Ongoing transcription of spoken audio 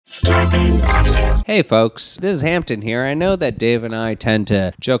Scarpins Audio. Hey folks, this is Hampton here. I know that Dave and I tend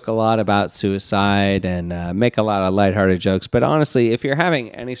to joke a lot about suicide and make a lot of lighthearted jokes, but honestly, if you're having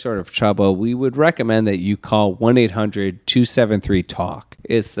any sort of trouble, we would recommend that you call 1-800-273-TALK.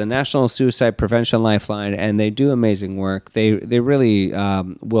 It's the National Suicide Prevention Lifeline, and they do amazing work. They really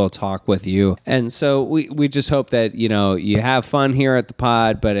will talk with you. And so we just hope that, you have fun here at the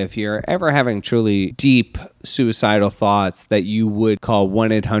pod, but if you're ever having truly deep suicidal thoughts, that you would call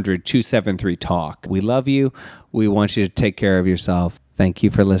 1-800-273-TALK. We love you. We want you to take care of yourself. Thank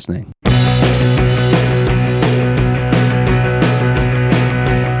you for listening. You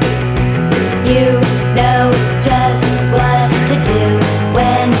know just what to do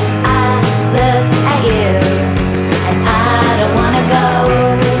when I look at you, and I don't wanna go.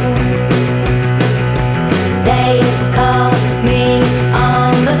 They call me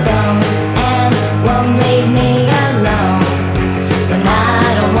on the phone and won't leave me alone when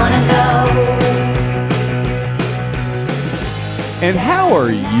I don't wanna go. And how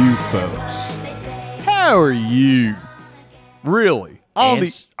are you, folks? How are you? Really?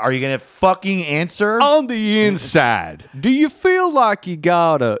 Are you gonna fucking answer? On the inside, do you feel like you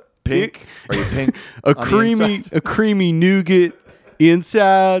got a Pink? Are you pink? a on the creamy inside? a creamy nougat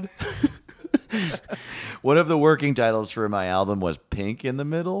inside? One of the working titles for my album was "Pink in the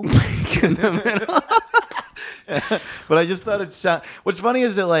Middle." But I just thought it sound. What's funny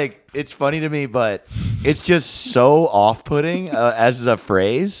is that it's funny to me, but it's just so off-putting as a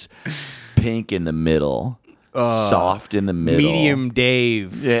phrase. Pink in the middle, soft in the middle, Medium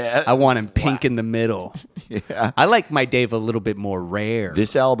Dave. Yeah. I want him pink in the middle. Yeah. I like my Dave a little bit more rare.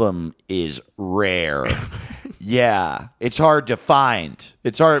 This album is rare. Yeah, it's hard to find.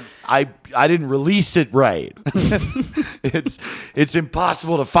 It's hard. I didn't release it right. It's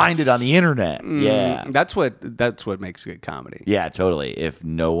impossible to find it on the internet. Yeah. That's what makes good comedy. Yeah, totally. If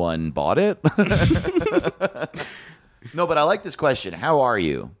no one bought it. No, but I like this question. How are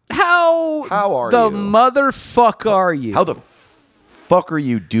you? How are the you? motherfuck are you? How the fuck are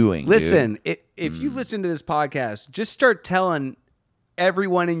you doing? Listen, dude? if you listen to this podcast, just start telling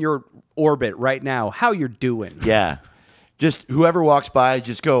everyone in your orbit right now how you're doing. Yeah. Just whoever walks by,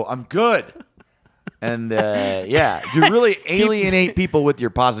 just go, I'm good. And yeah, you really alienate people with your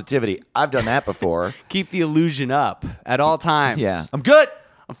positivity. I've done that before. Keep the illusion up at all times. Yeah. I'm good.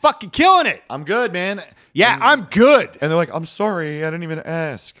 I'm fucking killing it. I'm good, man. Yeah, I'm good. And they're like, I'm sorry. I didn't even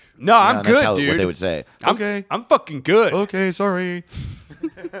ask. No, I'm that's good, how, dude. what they would say. Okay. I'm fucking good. Okay, sorry.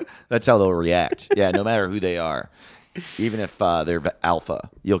 That's how they'll react. Yeah, no matter who they are. Even if they're alpha,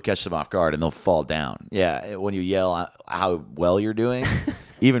 you'll catch them off guard and they'll fall down. Yeah, when you yell how well you're doing,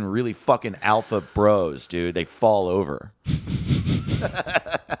 even really fucking alpha bros, dude, they fall over.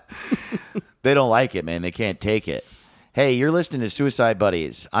 They don't like it, man. They can't take it. Hey, you're listening to Suicide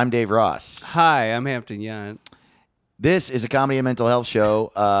Buddies. I'm Dave Ross. Hi, I'm Hampton Yount. This is a comedy and mental health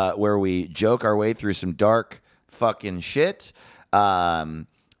show where we joke our way through some dark fucking shit.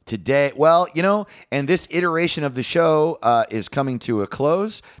 Today, and this iteration of the show is coming to a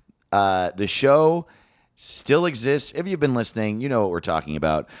close. The show still exists. If you've been listening, you know what we're talking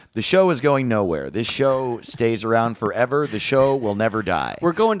about. The show is going nowhere. This show stays around forever. The show will never die.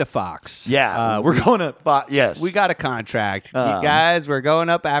 We're going to Fox. Yeah, we're going to Fox. Yes. We got a contract. You guys, we're going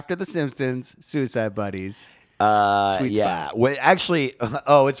up after The Simpsons, Suicide Buddies. Sweet yeah. spot. Well, actually,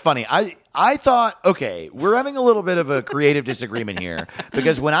 it's funny. I thought, okay, we're having a little bit of a creative disagreement here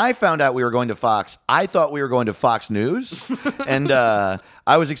because when I found out we were going to Fox, I thought we were going to Fox News, and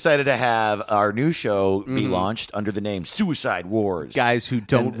I was excited to have our new show be launched under the name Suicide Wars. Guys who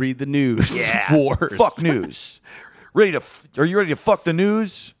don't read the news. Yeah, Wars. fuck news. Are you ready to fuck the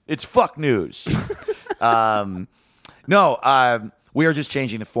news? It's fuck news. No, we are just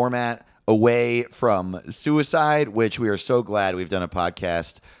changing the format away from suicide, which we are so glad we've done a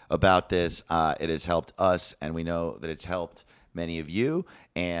podcast about this. It has helped us, and we know that it's helped many of you.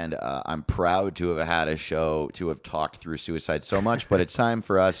 And I'm proud to have had a show to have talked through suicide so much. But it's time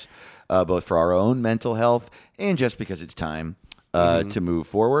for us, both for our own mental health and just because it's time to move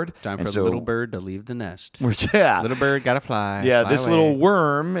forward. Time And for the little bird to leave the nest. Yeah. Little bird gotta fly. Yeah, fly this away. little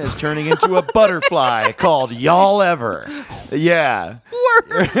worm is turning into a butterfly called Y'all Ever. Yeah.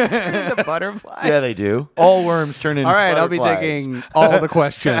 worms turn into butterflies. Yeah, they do. All worms turn into All right, I'll be butterflies. taking all the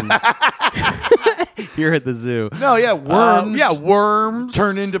questions here at the zoo. No, yeah, worms. Worms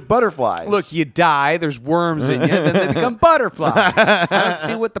turn into butterflies. Look, you die. There's worms in you, then they become butterflies. I don't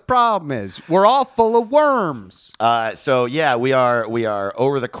see what the problem is. We're all full of worms. So yeah, we are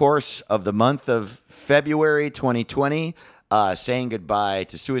over the course of the month of February 2020, saying goodbye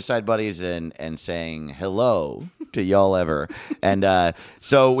to Suicide Buddies and saying hello to y'all ever. And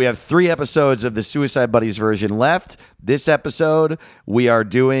so we have 3 episodes of the Suicide Buddies version left. This episode, we are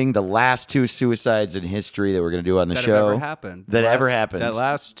doing the last 2 suicides in history that we're going to do on the That show. ever happened. That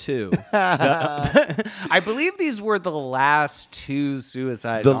last 2. I believe these were the last 2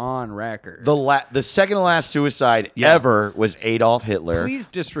 suicides on record. The second to last suicide ever was Adolf Hitler. Please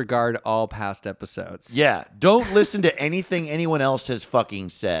disregard all past episodes. Yeah, don't listen to anything anyone else has fucking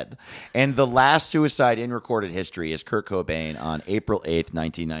said. And the last suicide in recorded history is Kurt Cobain on April 8th,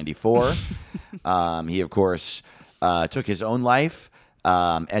 1994. He, of course, took his own life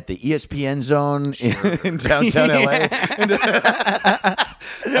at the ESPN zone in downtown LA.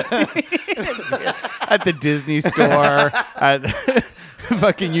 At the Disney store, at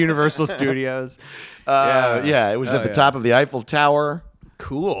fucking Universal Studios. It was at the top of the Eiffel Tower.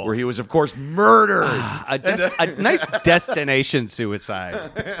 Cool. Where he was, of course, murdered. A nice destination suicide.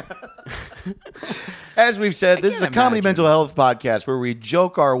 As we've said, this is a can't comedy imagine. mental health podcast where we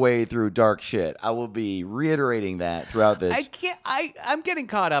joke our way through dark shit. I will be reiterating that throughout this. I'm getting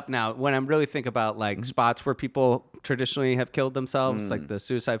caught up now when I'm really think about like spots where people traditionally have killed themselves, like the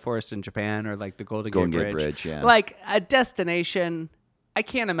suicide forest in Japan or like the Golden Gate Bridge. Yeah. Like a destination, I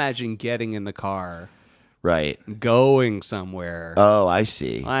can't imagine getting in the car, Right. going somewhere. Oh, I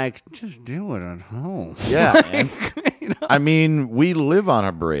see. Like, just do it at home. Yeah, man. I mean, we live on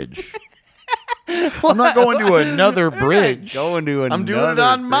a bridge. I'm not going to another bridge. Going to I'm doing it another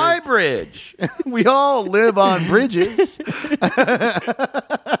on my bridge. We all live on bridges.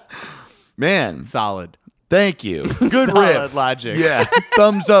 Man, Solid. thank you. Good Solid riff. logic. Yeah.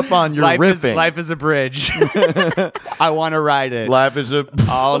 Thumbs up on your riffing. Life is a bridge. I want to ride it Life is a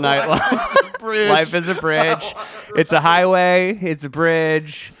all night long. bridge. Life is a bridge. It's a highway. It's a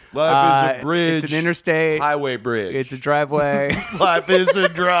bridge. Life is a bridge. It's an interstate. Highway bridge. It's a driveway. Life is a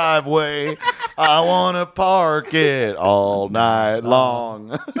driveway. I want to park it all night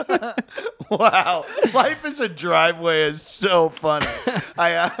long. Wow. Life is a driveway is so funny.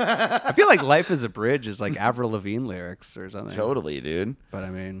 I feel like Life is a Bridge is like Avril Lavigne lyrics or something. Totally, dude. But I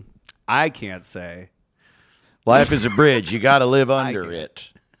mean, I can't say. Life is a bridge. You got to live under get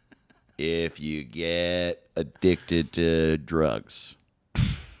it. If you get addicted to drugs.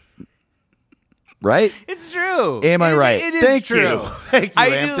 Right? It's true. Am I right? It is Thank true. you. Thank you, I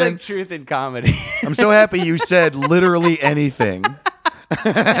do Hampton. like truth in comedy. I'm so happy you said literally anything.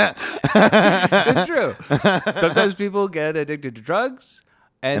 It's true. Sometimes people get addicted to drugs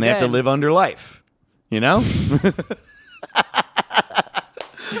And they have to live under life. You know?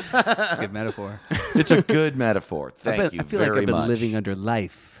 That's a good metaphor. It's a good metaphor. Thank you I feel very like I've been much. living under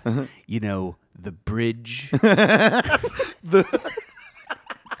life. You know, the bridge.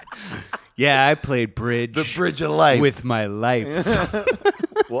 Yeah, I played bridge. The bridge of life. With my life.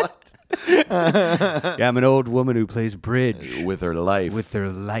 What? Yeah, I'm an old woman who plays bridge With her life. with her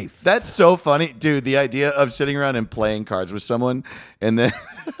life. That's so funny, dude. The idea of sitting around and playing cards with someone, and then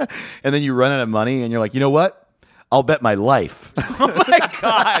and then you run out of money, and you're like, you know what? I'll bet my life. Oh my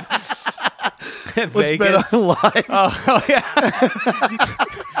god. Let's Vegas. bet on life. Oh yeah.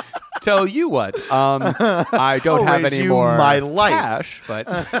 Tell you what, I don't I'll have raise any you more my life. cash, but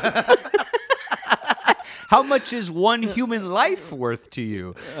how much is one human life worth to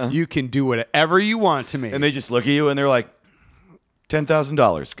you? You can do whatever you want to me. And they just look at you and they're like,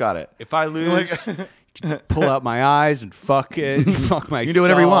 $10,000. Got it. If I lose, you can pull out my eyes and fuck it, fuck my. You can do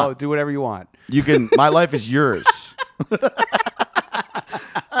whatever you skull, want. Do whatever you want. You can. My life is yours.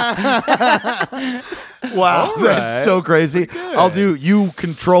 Wow, that's so crazy. I'll do. You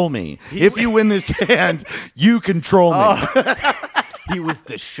control me. If you win this hand, you control me. He was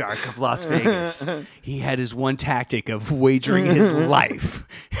the shark of Las Vegas. He had his one tactic of wagering his life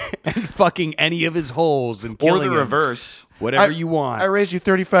and fucking any of his holes and Or killing the him. reverse. Whatever you want. I raised you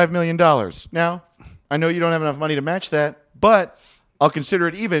 $35 million. Now, I know you don't have enough money to match that, but I'll consider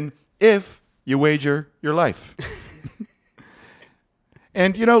it even if you wager your life.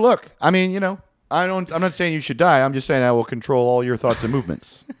 And, you know, look, I mean, you know, I'm not saying you should die. I'm just saying I will control all your thoughts and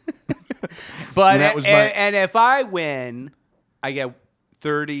movements. But And that was my- and if I win, I get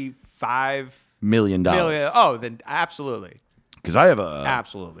 $35 $1 million. million. Oh, then absolutely, Because I have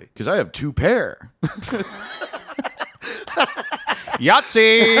absolutely. Because I have 2 pair.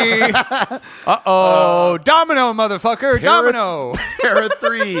 Yahtzee. Domino, motherfucker. Domino. Pair of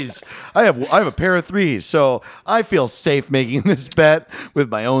 3s. I have a pair of 3s, so I feel safe making this bet with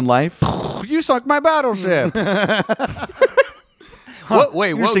my own life. You sunk my battleship. What?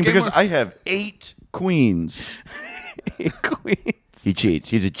 Wait, what? Interesting, because I have 8 queens. Queens. He cheats.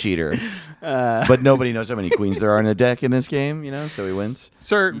 He's a cheater. But nobody knows how many queens there are in a deck in this game, so he wins.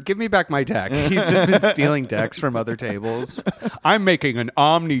 Sir, give me back my deck. He's just been stealing decks from other tables. I'm making an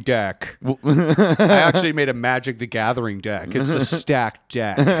Omni deck. I actually made a Magic the Gathering deck. It's a stacked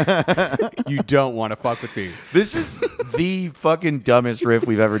deck. You don't want to fuck with me. This is the fucking dumbest riff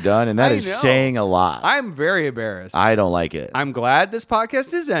we've ever done, and that I is know. saying a lot. I'm very embarrassed. I don't like it. I'm glad this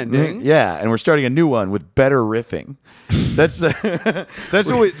podcast is ending. Yeah, and we're starting a new one with better riffing. That's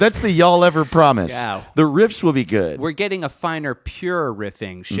the y'all ever promise. Yeah. The riffs will be good. We're getting a finer, pure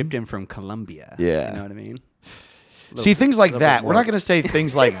riffing shipped in from Colombia. Yeah. You know what I mean? See, things like that. bit We're more. not going to say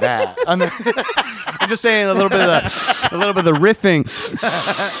things like that. I'm just saying a little bit of the riffing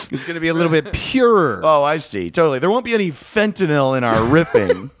is going to be a little bit purer. Oh, I see. Totally. There won't be any fentanyl in our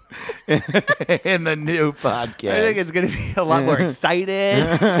riffing in the new podcast. I think it's going to be a lot more excited,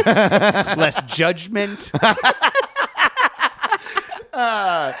 less judgment.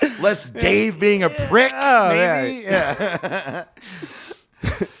 Less Dave being a prick, maybe. Yeah.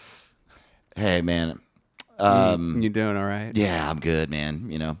 Hey, man. You doing all right? Yeah, I'm good,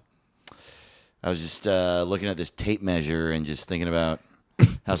 man. I was just looking at this tape measure and just thinking about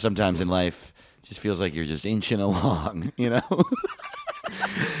how sometimes in life it just feels like you're just inching along,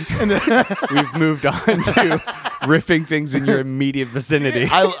 We've moved on to riffing things in your immediate vicinity.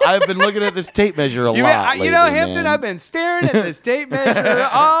 I've been looking at this tape measure a lot lately, Hampton, man. I've been staring at this tape measure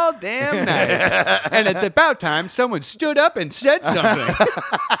all damn night. And it's about time someone stood up and said something.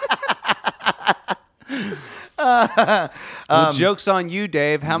 Well, joke's on you,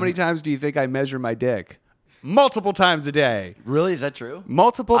 Dave. How many times do you think I measure my dick? Multiple times a day. Really? Is that true?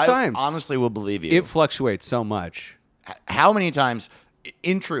 Multiple times. I honestly will believe you. It fluctuates so much. How many times,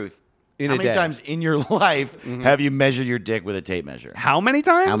 in truth, In how a many day. times in your life have you measured your dick with a tape measure? How many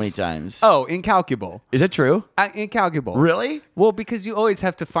times? How many times? Oh, incalculable. Is that true? Incalculable. Really? Well, because you always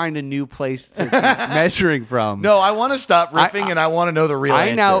have to find a new place to keep measuring from. No, I want to stop riffing and I want to know the real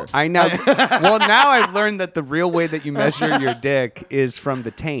answer. I now. Well, now I've learned that the real way that you measure your dick is from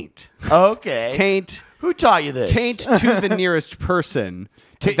the taint. Okay. Taint Who taught you this? to the nearest person.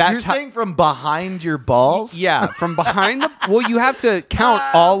 You're saying from behind your balls? Yeah, from behind the. Well, you have to count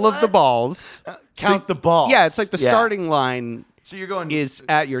all of the balls. Count the balls. Yeah, it's like the Yeah. starting line So you're going is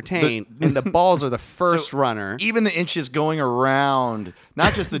at your taint, and the balls are the first runner. Even the inches going around,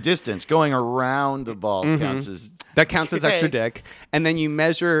 not just the distance, going around the balls counts as. That counts as extra Okay. dick. And then you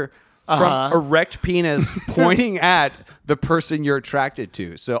measure from erect penis pointing at the person you're attracted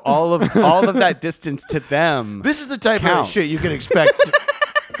to. So all of that distance to them. This is the type Counts. of shit you can expect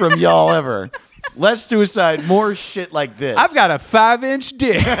from y'all ever. Less suicide, more shit like this. I've got a 5-inch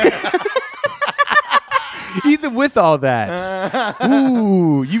dick. Even with all that.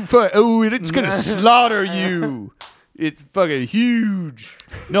 Ooh, it's going to slaughter you. It's fucking huge.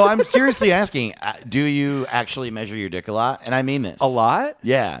 No, I'm seriously asking. Do you actually measure your dick a lot? And I mean this. A lot?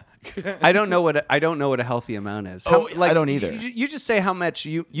 Yeah. I don't know what a healthy amount is. I don't either. You just say how much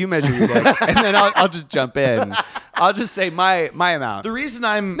you measure your dick, and then I'll just jump in. I'll just say my amount. The reason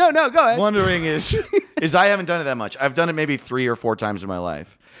I'm No, go ahead. wondering is I haven't done it that much. I've done it maybe 3 or 4 times in my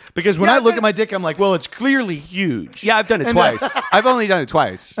life. Because when Yeah, I I've look done at my dick, I'm like, well, it's clearly huge. Yeah, I've done it And twice. I've only done it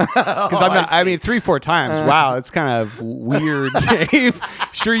twice. Because I'm not. I I mean, 3-4 times. Wow, it's kind of weird, Dave.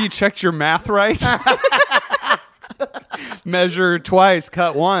 Sure, you checked your math right. Measure twice,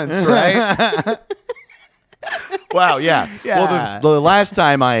 cut once, right? Wow, yeah. Yeah. Well, the last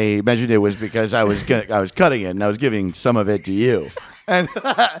time I measured it was because I was cutting it and I was giving some of it to you, and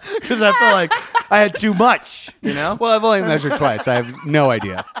because I felt like I had too much, Well, I've only measured twice. I have no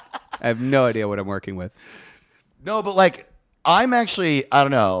idea. I have no idea what I'm working with. No, but like I'm actually, I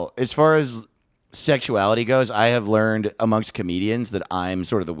don't know. As far as sexuality goes, I have learned amongst comedians that I'm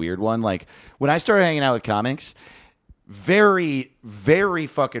sort of the weird one. Like when I started hanging out with comics, very, very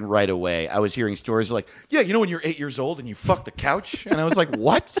fucking right away, I was hearing stories like, yeah, when you're 8 years old and you fuck the couch, and I was like,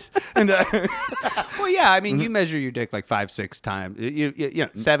 what? And Well, yeah. I mean, you measure your dick like 5-6 times. You know,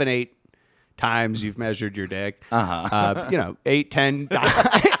 7-8 times you've measured your dick. 8-10.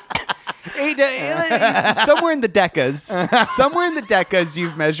 Somewhere in the decas,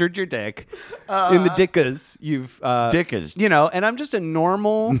 you've measured your dick. In the dickas, you've Dickas. and I'm just a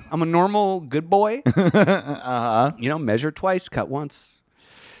normal good boy. Measure twice, cut once.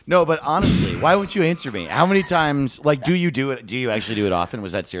 No, but honestly, why won't you answer me? How many times, like, do you do it? Do you actually do it often?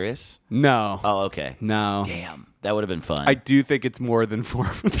 Was that serious? No. Oh, okay. No. Damn. That would have been fun. I do think it's more than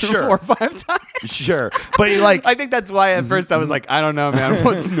 4 Sure. or 5 times. Sure. But like, I think that's why at first I was like, I don't know, man.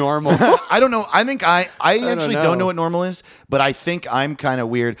 What's normal? I don't know. I think I actually don't know know. what normal is, but I think I'm kind of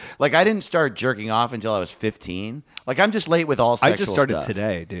weird. Like, I didn't start jerking off until I was 15. Like, I'm just late with all sexual I just started stuff.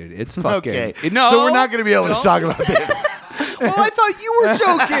 today, dude. It's fucking. Okay. No. So we're not going to be able to No. talk about this. Well, I thought you were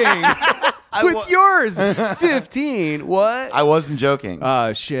joking with yours. 15. What? I wasn't joking.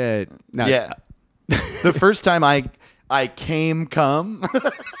 Oh, shit. No. Yeah. The first time I came cum.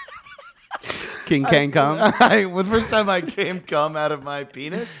 King can come. The first time I came cum out of my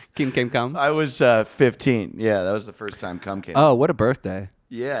penis, King can come. I was 15. Yeah, that was the first time cum came. Oh, what a birthday.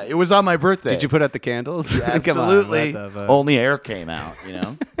 Yeah, it was on my birthday. Did you put out the candles? Come on, Absolutely. what the fuck? Only air came out, you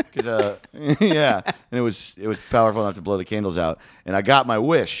know? 'Cause, yeah, and it was powerful enough to blow the candles out. And I got my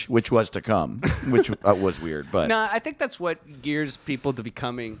wish, which was to come, which was weird. But No, I think that's what gears people to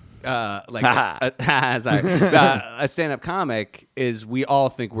becoming a stand-up comic is we all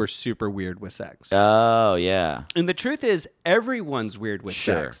think we're super weird with sex. oh, yeah. And the truth is, everyone's weird with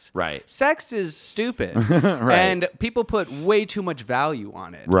Sure, sex. right. Sex is stupid. And people put way too much value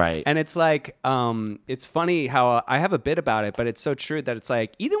on it. Right. And it's like, it's funny how I have a bit about it, but it's so true that it's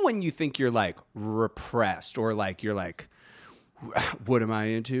like, even when you think you're like repressed or like, you're like, what am I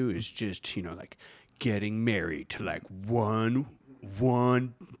into? Is just, like getting married to like one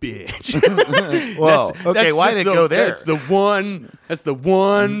bitch. Whoa. Okay, why did it go there? That's the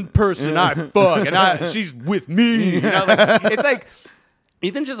one person I fuck, and she's with me. It's like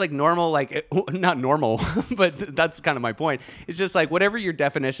even just like normal, like not normal, but that's kind of my point. It's just like whatever your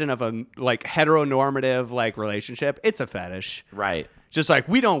definition of a like heteronormative like relationship, it's a fetish. Right. Just like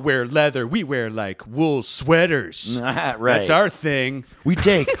we don't wear leather, we wear like wool sweaters. Right. That's our thing. We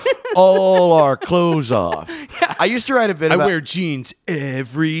take all our clothes off. I used to write a bit I about... wear jeans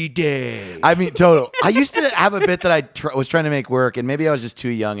every day. I mean, total. I used to have a bit that I was trying to make work, and maybe I was just too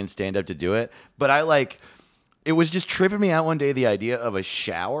young and stand up to do it. But it was just tripping me out one day, the idea of a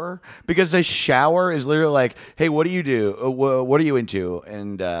shower, because a shower is literally like, hey, what do you do? What are you into?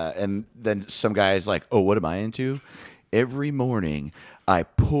 And then some guy is like, oh, what am I into? Every morning, I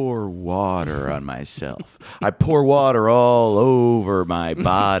pour water on myself. I pour water all over my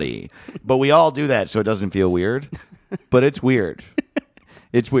body. But we all do that, so it doesn't feel weird. But it's weird.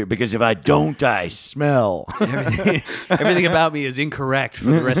 It's weird because if I don't, I smell. Everything about me is incorrect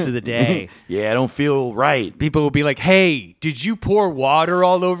for the rest of the day. Yeah, I don't feel right. People will be like, hey, did you pour water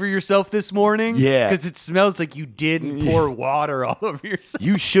all over yourself this morning? Yeah. Because it smells like you didn't pour water all over yourself.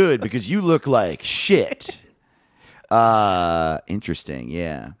 You should, because you look like shit. Interesting.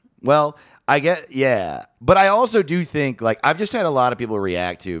 Yeah. Well, yeah. But I also do think, like, I've just had a lot of people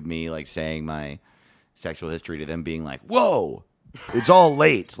react to me, like, saying my sexual history to them being like, whoa, it's all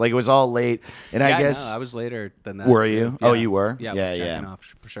late. Like, it was all late. And I guess. No, I was later than that. Were too. you? Yeah. Oh, you were? Yeah, Yeah, checking yeah.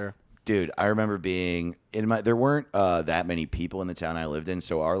 off for sure. Dude, I remember being there weren't that many people in the town I lived in.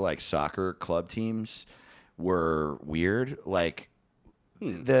 So our, like, soccer club teams were weird. Like,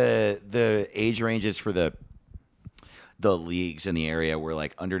 the age ranges for the leagues in the area were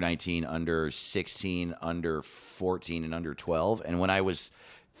like under 19, under 16, under 14, and under 12. And when I was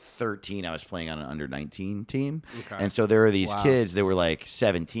 13, I was playing on an under 19 team. Okay. And so there were these kids that were like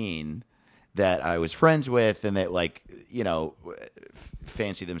 17 that I was friends with, and that, like,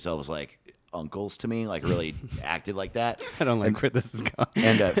 fancy themselves like uncles to me, like really acted like that. I don't like where this is going.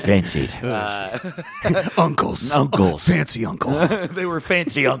 And fancied. Uncles. Uncles. Fancy uncle. They were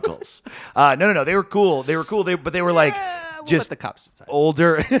fancy uncles. No. They were cool. But they were like just the cops decide.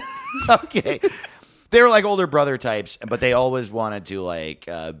 older. Okay. They were like older brother types, but they always wanted to like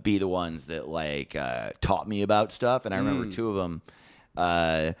be the ones that like taught me about stuff. And I remember two of them.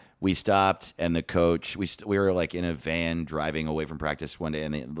 We stopped, and the coach. We were like in a van driving away from practice one day,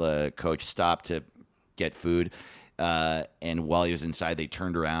 and the coach stopped to get food. And while he was inside, they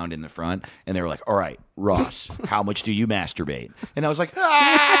turned around in the front, and they were like, "All right, Ross, how much do you masturbate?" And I was like,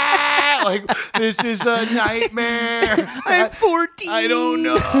 "Ah, like this is a nightmare. I'm 14. I don't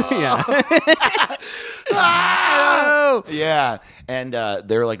know." Yeah. Ah! Yeah. And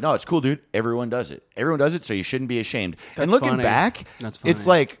they were like, "No, it's cool, dude. Everyone does it. Everyone does it, so you shouldn't be ashamed." And looking funny. back, That's funny. it's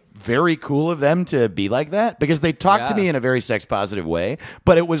like very cool of them to be like that because they talked to Yeah. me in a very sex positive way.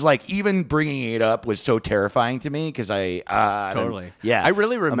 But it was like even bringing it up was so terrifying to me because I don't- Totally. yeah. I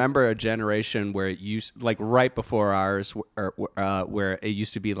really remember a generation where it used, like right before ours, where it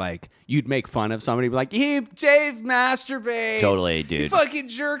used to be like you'd make fun of somebody, be like, Dave masturbates. Totally, dude. He fucking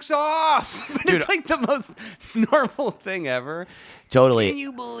jerks off. But it's like the most normal thing ever. Totally. Can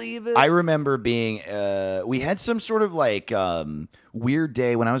you believe it? I remember being, we had some sort of like weird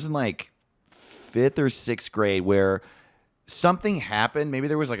day when I was in like 5th or 6th grade where something happened. Maybe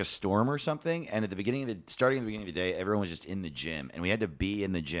there was like a storm or something. And starting at the beginning of the day, everyone was just in the gym and we had to be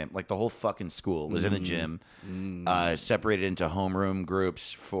in the gym. Like the whole fucking school was in the gym, separated into homeroom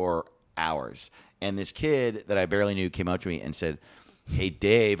groups for hours. And this kid that I barely knew came up to me and said, "Hey,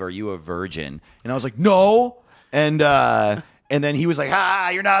 Dave, are you a virgin?" And I was like, "No." And then he was like,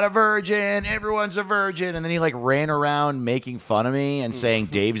 "You're not a virgin. Everyone's a virgin." And then he like ran around making fun of me and saying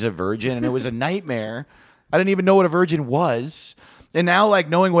Dave's a virgin. And it was a nightmare. I didn't even know what a virgin was. And now like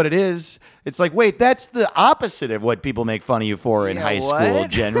knowing what it is, it's like, wait, that's the opposite of what people make fun of you for in high school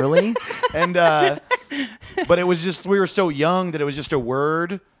generally. And, but it was just, we were so young that it was just a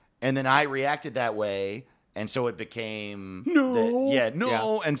word. And then I reacted that way. And so it became,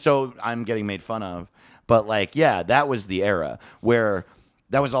 no. And so I'm getting made fun of. But like, yeah, that was the era where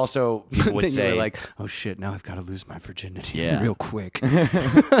that was also people would then say you were like, oh shit, now I've got to lose my virginity Yeah. real quick.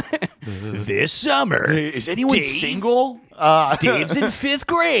 This summer, is anyone single? Dave's in 5th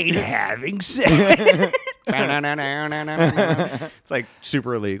grade having sex. It's like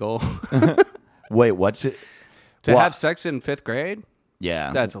super illegal. Wait, what's it? To What? have sex in 5th grade?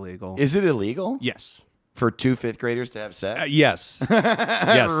 Yeah. That's illegal. Is it illegal Yes. for 2 5th graders to have sex? Yes.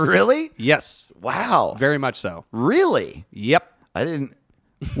 Yes. Really? Yes. Wow. Very much so. Really? Yep. I didn't.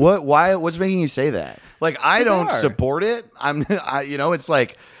 What? Why? What's making you say that? Like, I don't Bizarre. support it. It's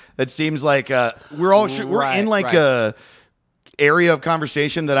like it seems like we're all we're in like right. a area of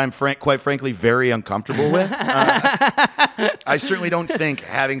conversation that I'm quite frankly very uncomfortable with. I certainly don't think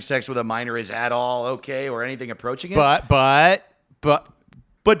having sex with a minor is at all okay or anything approaching it. But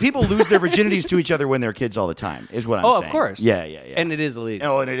But people lose their virginities to each other when they're kids all the time, is what I'm saying. of course. Yeah. And it is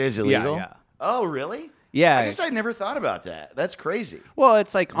illegal. Oh, and it is illegal? yeah. Oh, really? Yeah. I guess I never thought about that. That's crazy. Well,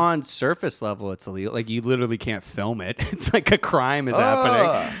 it's like on surface level, it's illegal. Like you literally can't film it. It's like a crime is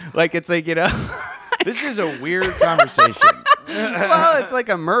happening. Like it's like, This is a weird conversation. well, it's like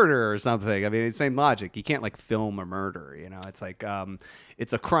a murder or something. I mean, it's the same logic. You can't like film a murder, It's like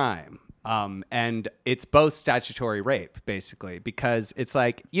it's a crime. And it's both statutory rape, basically, because it's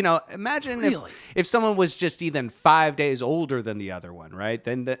like, imagine if someone was just even 5 days older than the other one, right?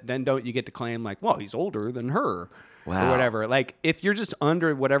 Then don't you get to claim like, well, he's older than her or whatever. Like if you're just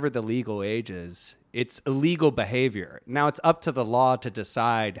under whatever the legal age is, it's illegal behavior. Now it's up to the law to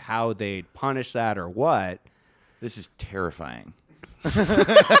decide how they punish that or what. This is terrifying.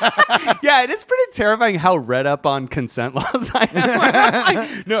 Yeah, it is pretty terrifying how read up on consent laws I am.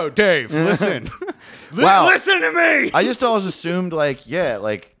 Like, no, Dave, listen. Wow. Listen to me. I just always assumed,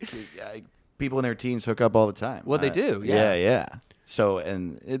 people in their teens hook up all the time. Well, they do, yeah. Yeah. So,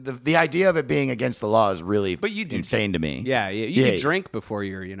 and the idea of it being against the law is really insane to me. Yeah, you can drink before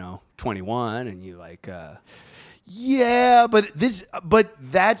you're, 21 and you like... Yeah, but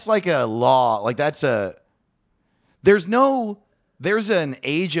that's like a law. Like there's an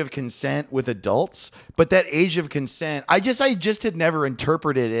age of consent with adults, but that age of consent, I just had never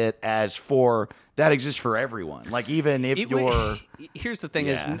interpreted it as that exists for everyone. Like even if Here's the thing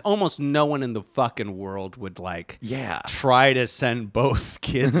Yeah. is almost no one in the fucking world would Yeah. try to send both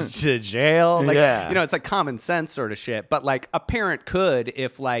kids to jail. Like, Yeah. it's like common sense sort of shit. But like a parent could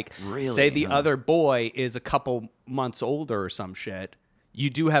if Really, say the other boy is a couple months older or some shit. You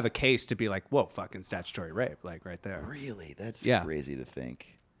do have a case to be like, whoa, fucking statutory rape, like right there. Really? That's Yeah. crazy to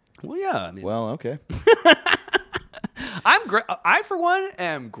think. Well, yeah. I mean, Well, okay. I for one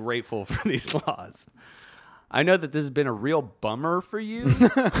am grateful for these laws. I know that this has been a real bummer for you.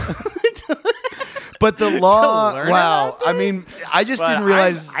 But the law, learn wow. about I mean, I just but didn't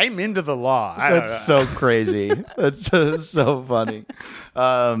realize. I'm into the law. I don't know. That's so crazy. That's so funny.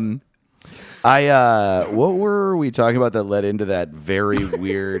 What were we talking about that led into that very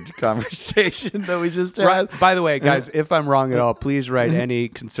weird conversation that we just had? Right. By the way, guys, if I'm wrong at all, please write any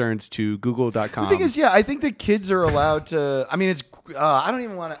concerns to google.com. The thing is, I think the kids are allowed to. I mean, it's. I don't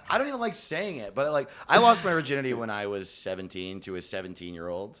even like saying it, but I lost my virginity when I was 17 to a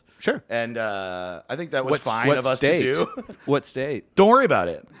 17-year-old. Sure. And I think that was fine of us state? to do. What state? Don't worry about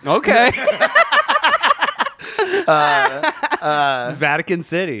it. Okay. Vatican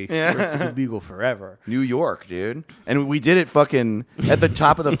City, where it's illegal forever. New York, dude. And we did it fucking at the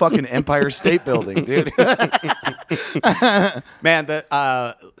top of the fucking Empire State Building, dude. Man,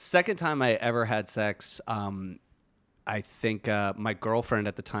 the second time I ever had sex, I think my girlfriend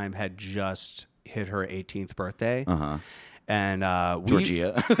at the time had just hit her 18th birthday. And we,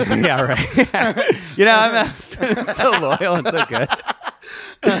 Georgia. yeah, right. You know, I'm so loyal and so good.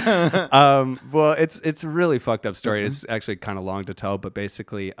 Well, it's a really fucked up story. It's actually kind of long to tell, but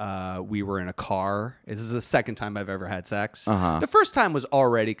basically, we were in a car. This is the second time I've ever had sex. The first time was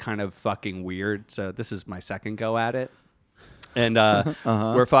already kind of fucking weird, so this is my second go at it. And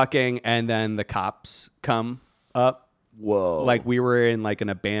we're fucking, and then the cops come up. Whoa. Like we were in like an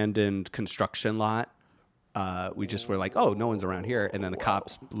abandoned construction lot. We just were like, oh, no one's around here. And then the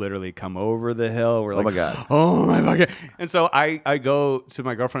cops literally come over the hill. We're like, my God. Oh my fucking. And so I go to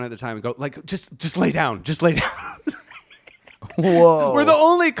my girlfriend at the time and go like, just lay down. Just lay down. Whoa. We're the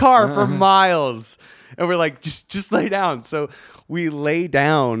only car for miles. And we're like, just lay down. So we lay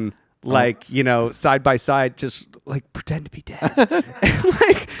down like, you know, side by side, just like pretend to be dead.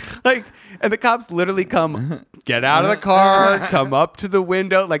 And the cops literally come, get out of the car, come up to the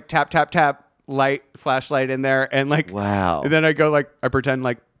window, like tap, tap, tap. Light flashlight in there and like wow. And then I go like I pretend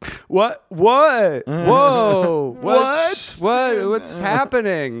like what whoa what's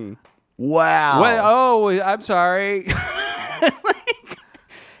happening Wow. what oh I'm sorry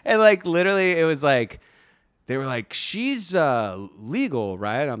and like literally it was like they were like she's legal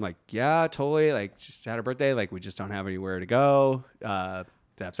right I'm like yeah totally like just had her birthday like we just don't have anywhere to go to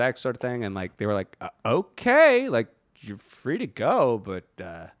have sex sort of thing and like they were like okay like you're free to go but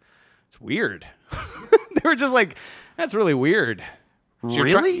it's weird. They were just like, that's really weird.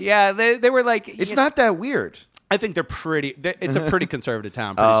 Really? Yeah, they were like... It's not that weird. I think they're pretty... It's a pretty conservative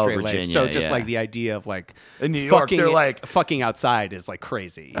town, pretty straight-laced. Virginia, So just yeah. like the idea of like... In New York, they're like... Fucking outside is like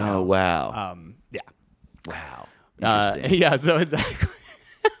crazy. You know? Oh, wow. Yeah. Wow. Interesting. Yeah, so exactly.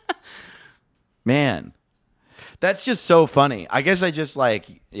 Man. That's just so funny. I guess I just like,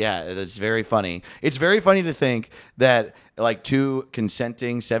 yeah, that's very funny. It's very funny to think that like two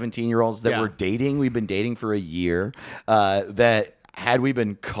consenting 17-year-olds that Yeah. were dating, we've been dating for a year, that had we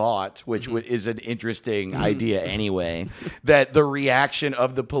been caught, which is an interesting idea anyway, that the reaction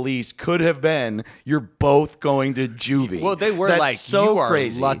of the police could have been, you're both going to juvie. Well, they were That's like, so you are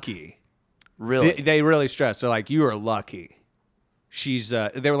crazy. lucky. Really? They really stressed. They're like, you are lucky. She's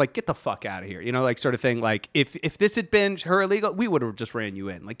they were like, get the fuck out of here, you know, like sort of thing. Like if this had been her illegal, we would have just ran you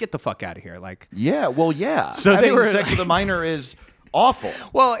in. Like, get the fuck out of here. Like, Yeah, well, yeah. So Having they were sex with a minor is awful.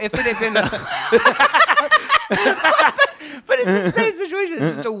 well, if it had been, but it's the same situation.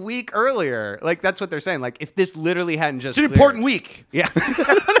 It's just a week earlier. Like that's what they're saying. Like if this literally hadn't just It's an important week. yeah.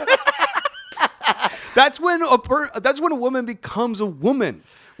 That's when a woman becomes a woman.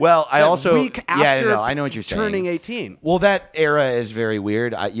 Well, I That also week after no, I know what you're saying. turning 18. Well, that era is very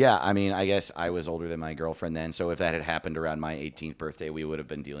weird. I mean, I guess I was older than my girlfriend then, so if that had happened around my 18th birthday, we would have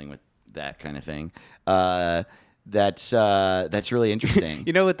been dealing with that kind of thing. That's really interesting.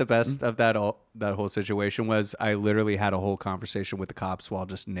 You know what the best of that whole situation was? I literally had a whole conversation with the cops while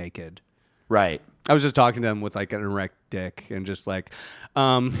just naked. Right. I was just talking to them with like an erect dick and just like,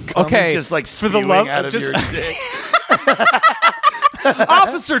 Cum okay, is just like for the spewing love out of just your dick.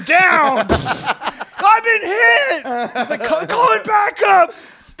 officer down. I've been hit. It's like call it back up.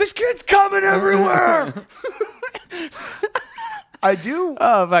 This kid's coming everywhere. I do.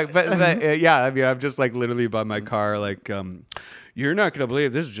 Oh, but yeah, I mean, I'm just like literally by my car, like, you're not gonna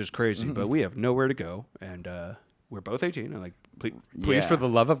believe this is just crazy, but we have nowhere to go, and we're both 18. I'm like, please, Yeah. for the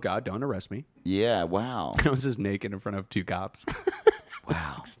love of God, don't arrest me. Yeah. Wow. I was just naked in front of two cops.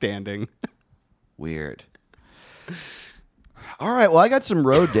 Wow. Standing. Weird. All right. Well, I got some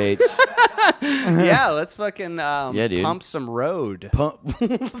road dates. Yeah, let's fucking dude. pump some road. Pump.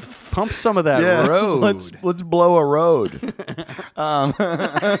 Pump some of that road. Let's blow a road.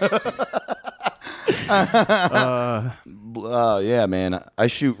 Oh yeah, man. I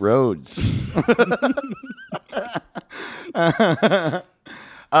shoot roads. I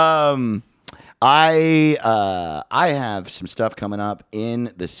have some stuff coming up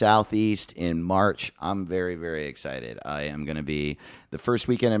in the Southeast in March. I'm very, very excited. I am going to be the first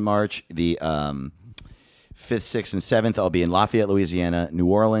weekend in March, the 5th, 6th, and 7th. I'll be in Lafayette, Louisiana, New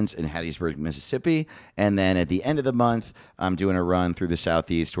Orleans, and Hattiesburg, Mississippi. And then at the end of the month, I'm doing a run through the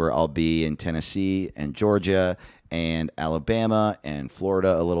Southeast where I'll be in Tennessee and Georgia and Alabama and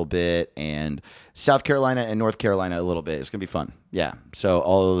Florida a little bit and South Carolina and North Carolina a little bit. It's going to be fun. Yeah. So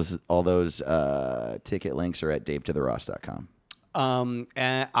all those ticket links are at davetotheross.com. And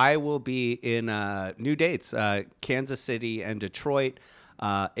I will be in new dates, Kansas City and Detroit,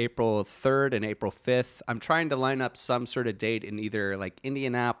 April 3rd and April 5th. I'm trying to line up some sort of date in either like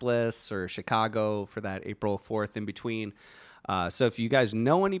Indianapolis or Chicago for that April 4th in between. So if you guys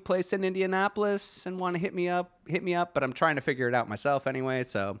know any place in Indianapolis and want to hit me up. But I'm trying to figure it out myself anyway.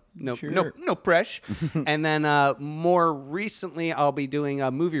 So no pressure. And then more recently, I'll be doing a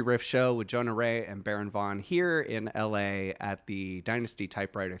movie riff show with Jonah Ray and Baron Vaughn here in LA at the Dynasty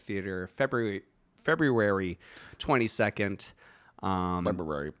Typewriter Theater, February 22nd.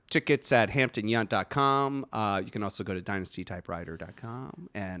 February. Tickets at hamptonyunt.com. You can also go to dynastytypewriter.com,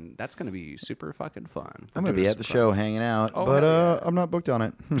 and that's going to be super fucking fun. I'm going to be at the show hanging out, but I'm not booked on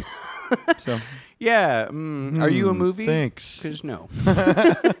it. So yeah. Are you a movie? Thanks. Because no.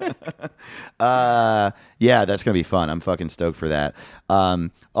 Yeah, that's going to be fun. I'm fucking stoked for that.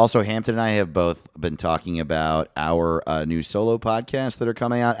 Also, Hampton and I have both been talking about our new solo podcasts that are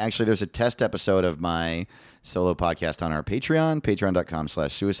coming out. Actually, there's a test episode of my solo podcast on our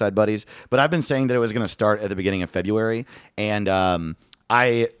patreon.com/suicide buddies. But I've been saying that it was going to start at the beginning of February, and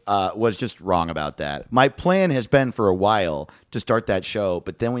I was just wrong about that. My plan has been for a while to start that show,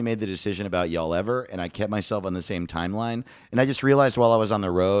 but then we made the decision about Y'all Ever, and I kept myself on the same timeline. And I just realized while I was on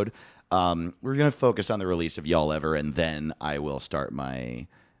the road, we're going to focus on the release of Y'all Ever, and then I will start my...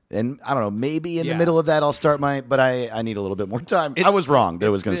 And I don't know, maybe in the middle of that I'll start but I need a little bit more time. I was wrong that it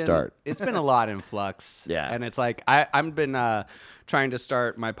was going to start. It's been a lot in flux. Yeah. And it's like, I've been trying to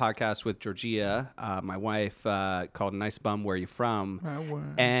start my podcast with Georgia, my wife, called Nice Bum, Where You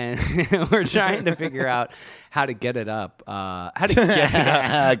From? And we're trying to figure out how to get it up.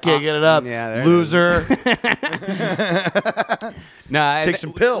 Can't get it up. Yeah, loser. No, Take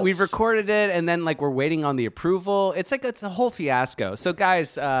some pills. We've recorded it, and then like we're waiting on the approval. It's a whole fiasco. So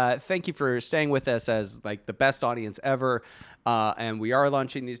guys, thank you for staying with us as like the best audience ever. And we are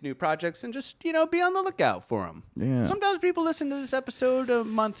launching these new projects, and just be on the lookout for them. Yeah. Sometimes people listen to this episode a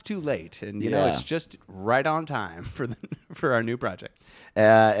month too late, and you know it's just right on time for our new projects.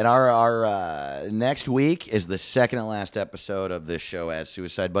 And our next week is the second and last episode of this show as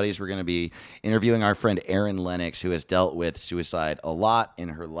Suicide Buddies. We're going to be interviewing our friend Erin Lennox, who has dealt with suicide a lot in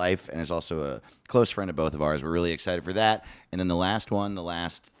her life and is also a close friend of both of ours. We're really excited for that. And then the last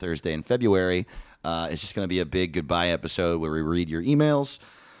Thursday in February, it's just going to be a big goodbye episode where we read your emails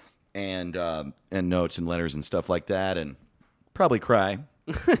and notes and letters and stuff like that, and probably cry.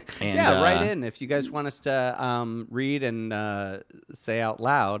 And, write in if you guys want us to read and say out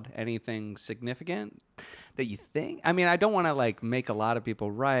loud anything significant that you think. I mean, I don't want to like make a lot of people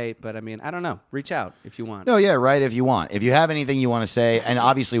write, but I mean, I don't know. Reach out if you want. No, yeah, write if you want. If you have anything you want to say, and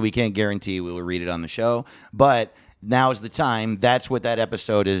obviously we can't guarantee we will read it on the show, but now's the time. That's what that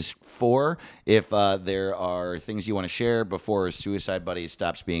episode is for. If there are things you want to share before Suicide Buddies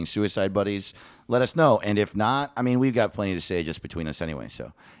stops being Suicide Buddies, let us know. And if not, I mean, we've got plenty to say just between us anyway.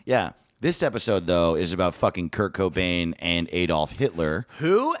 So, yeah. This episode, though, is about fucking Kurt Cobain and Adolf Hitler.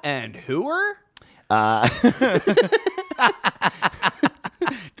 Who and whoer?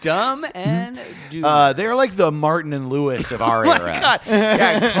 Dumb and Doomer. They're like the Martin and Lewis of our era. Oh my God.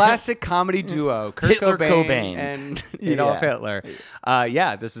 Yeah, classic comedy duo. Kurt Hitler Cobain and Adolf Hitler.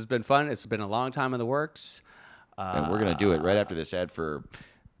 Yeah, this has been fun. It's been a long time in the works. And we're going to do it right after this ad for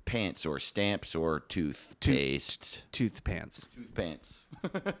pants or stamps or toothpaste. Tooth pants. Toothpants.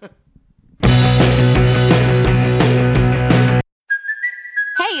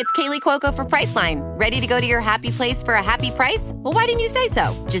 Hey, it's Kaylee Cuoco for Priceline. Ready to go to your happy place for a happy price? Well, why didn't you say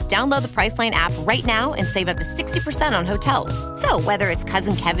so? Just download the Priceline app right now and save up to 60% on hotels. So whether it's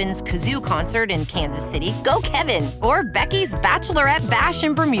Cousin Kevin's Kazoo Concert in Kansas City, go Kevin, or Becky's Bachelorette Bash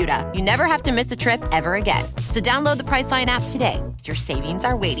in Bermuda, you never have to miss a trip ever again. So download the Priceline app today. Your savings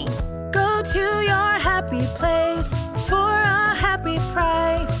are waiting. Go to your happy place for a happy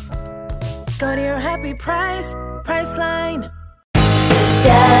price. Go to your happy price, Priceline.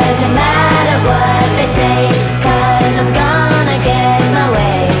 Doesn't matter what they say, 'cause I'm gonna get my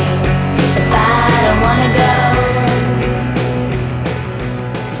way. If I don't wanna go.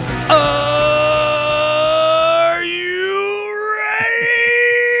 Are you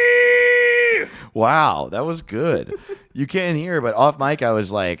ready? Wow, that was good. You can't hear, but off mic, I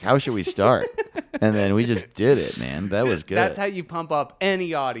was like, how should we start? And then we just did it, man. That was good. That's how you pump up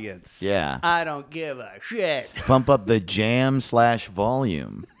any audience. Yeah. I don't give a shit. Pump up the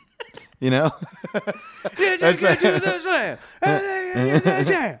jam/volume. You know?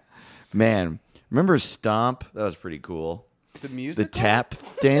 Man, remember Stomp? That was pretty cool. The music. The tap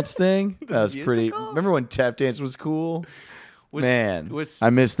dance thing? That was pretty. musical? Remember when tap dance was cool? Man, was- I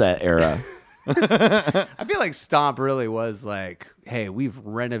missed that era. I feel like Stomp really was like, hey, we've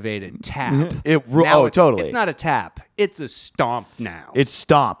renovated Tap. Totally. It's not a Tap. It's a Stomp now. It's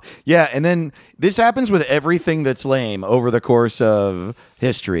Stomp. Yeah, and then this happens with everything that's lame over the course of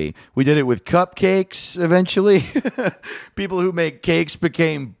history. We did it with cupcakes eventually. People who make cakes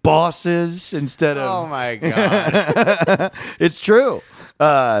became bosses instead of... Oh, my God. It's true.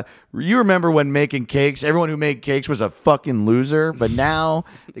 You remember when making cakes, everyone who made cakes was a fucking loser, but now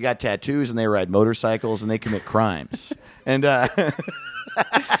they got tattoos and they ride motorcycles and they commit crimes. And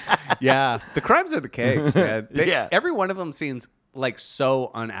Yeah. The crimes are the cakes, man. Yeah. Every one of them seems like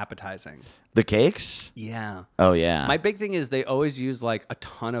so unappetizing. the cakes? Yeah. Oh, yeah. My big thing is they always use like a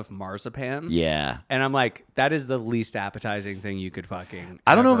ton of marzipan. Yeah. And I'm like, that is the least appetizing thing you could fucking.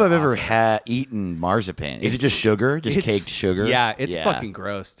 I don't know if I've ever offer. eaten marzipan. Is it just sugar? Just It's- caked sugar? Yeah, it's fucking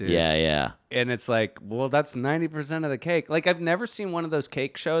gross, dude. Yeah, yeah. And it's like, well, that's 90% of the cake. Like, I've never seen one of those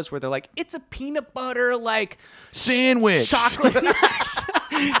cake shows where they're like, it's a peanut butter, like, Sandwich. chocolate.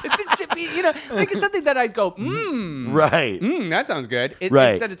 It's a chippy, like it's something that I'd go, Right. that sounds good.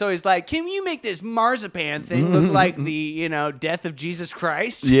 Right. Instead, it's always like, can you make this marzipan thing look like the, death of Jesus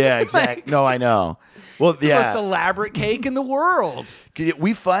Christ? Yeah, exactly. Like, No, I know. Well, the most elaborate cake in the world.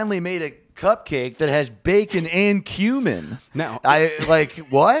 We finally made a cupcake that has bacon and cumin. Now- I like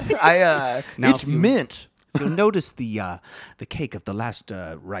what? Now, It's if you- mint. You'll notice the cake of the last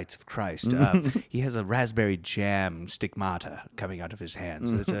rites of Christ. He has a raspberry jam stigmata coming out of his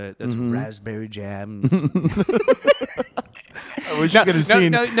hands. That's raspberry jam. I wish you could have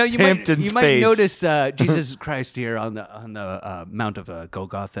seen You Hampton's might face. notice Jesus Christ here on the Mount of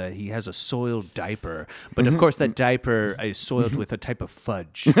Golgotha. He has a soiled diaper, but of course that diaper is soiled with a type of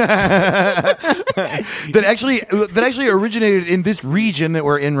fudge. that actually originated in this region that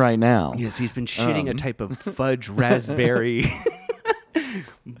we're in right now. Yes, he's been shitting a type of fudge raspberry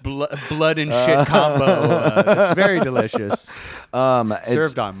blood and shit combo. It's very delicious.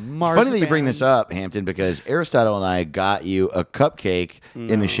 Served on marzipan. Funny that you bring this up, Hampton, because Aristotle and I got you a cupcake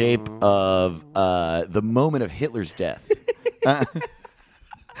in the shape of the moment of Hitler's death.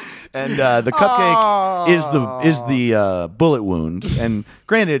 And the cupcake is the bullet wound. And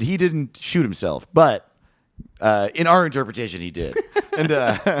granted, he didn't shoot himself, but in our interpretation, he did. And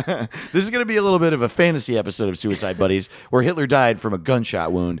this is going to be a little bit of a fantasy episode of Suicide Buddies, where Hitler died from a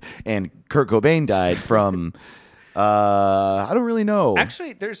gunshot wound and Kurt Cobain died from I don't really know.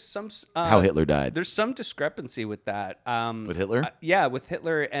 Actually, there's some how Hitler died. There's some discrepancy with that. With Hitler? Yeah, with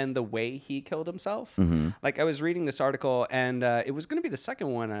Hitler and the way he killed himself. Mm-hmm. Like, I was reading this article, and it was going to be the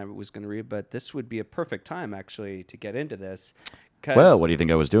second one I was going to read, but this would be a perfect time, actually, to get into this. Well, what do you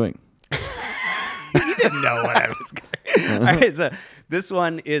think I was doing? You didn't know what I was going to. All right, so this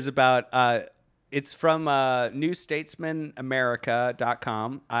one is about, it's from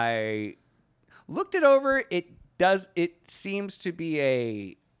newstatesmanamerica.com. I looked it over. It seems to be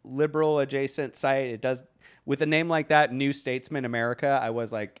a liberal adjacent site. It does, with a name like that, New Statesman America, I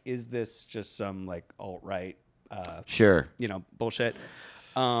was like, is this just some like alt-right Sure. bullshit?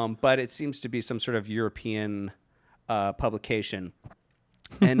 But it seems to be some sort of European publication.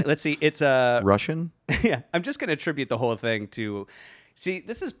 And let's see, it's a Russian? yeah, I'm just going to attribute the whole thing to. See,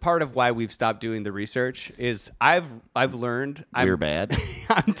 this is part of why we've stopped doing the research. Is I've learned We're bad.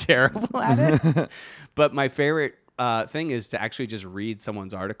 I'm terrible at it. But my favorite thing is to actually just read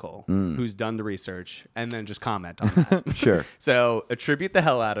someone's article who's done the research and then just comment on that. Sure. So attribute the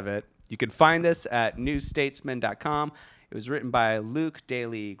hell out of it. You can find this at newstatesman.com. It was written by Luke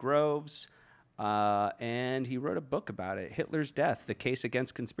Daly Groves. And he wrote a book about it, Hitler's Death, The Case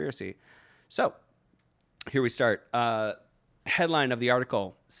Against Conspiracy. So here we start. Headline of the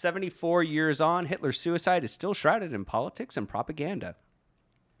article, 74 years on, Hitler's suicide is still shrouded in politics and propaganda.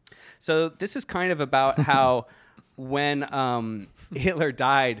 So this is kind of about how when Hitler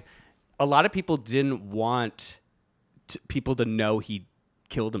died, a lot of people didn't want people to know he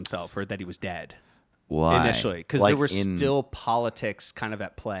killed himself or that he was dead. Why? Initially, because there were still politics kind of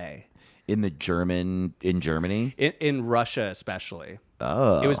at play. In Germany? In Russia, especially.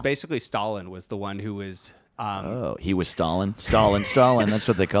 Oh. It was basically Stalin was the one who was... He was Stalin. Stalin. That's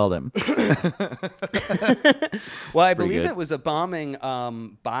what they called him. Well, I believe good. it was a bombing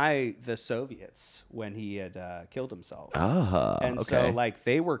by the Soviets when he had killed himself. Oh, And okay. so, like,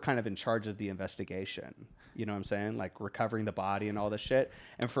 they were kind of in charge of the investigation. You know what I'm saying? Like, recovering the body and all this shit.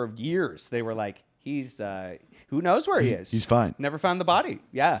 And for years, they were like, he's... who knows where he is? He's fine. Never found the body.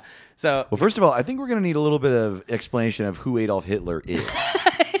 Yeah. So... Well, first of all, I think we're going to need a little bit of explanation of who Adolf Hitler is.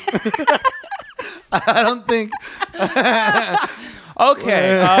 I don't think...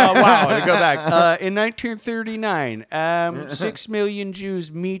 Okay. Wow. To go back. In 1939, 6 million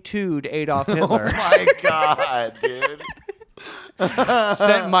Jews Me Too'd Adolf Hitler. Oh my God, dude.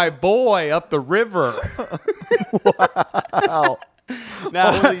 Sent my boy up the river. Wow.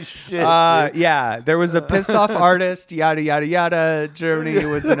 Now, Holy shit. yeah, there was a pissed off artist, yada, yada, yada. Germany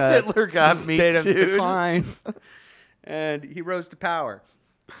was in a Hitler got state of Me Too'd. decline. And he rose to power.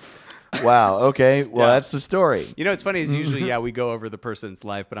 Wow. Okay. Well, Yeah. that's the story. You know, what's funny is usually, we go over the person's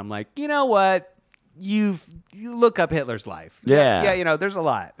life, but I'm like, you know what? You look up Hitler's life. Yeah. Yeah, there's a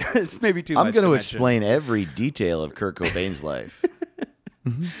lot. It's maybe too much. I'm going to mention. explain every detail of Kurt Cobain's life.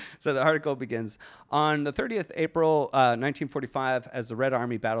 So the article begins on the 30th April 1945, as the Red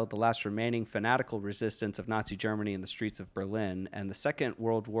Army battled the last remaining fanatical resistance of Nazi Germany in the streets of Berlin, and the Second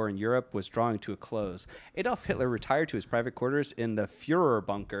World War in Europe was drawing to a close. Adolf Hitler retired to his private quarters in the Führer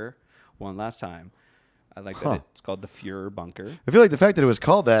bunker one last time. I like that it's called the Führer bunker. I feel like the fact that it was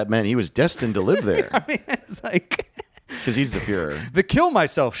called that meant he was destined to live there I mean, it's like because he's the Führer. the Kill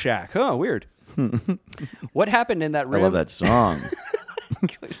Myself Shack. Oh, weird. What happened in that I room? love that song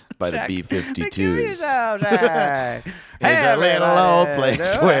by the B-52s. It's a little old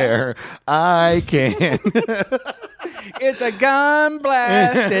place where I can. It's a gun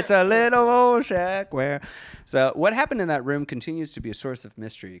blast. It's a little old shack where. So what happened in that room continues to be a source of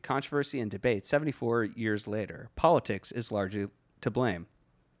mystery, controversy, and debate 74 years later. Politics is largely to blame.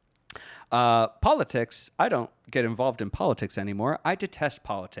 Politics, I don't get involved in politics anymore. I detest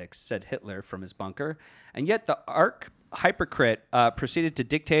politics, said Hitler from his bunker. And yet the hypocrite proceeded to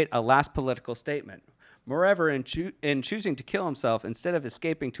dictate a last political statement. Moreover, in choosing to kill himself instead of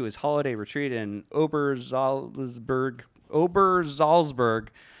escaping to his holiday retreat in Obersalzberg,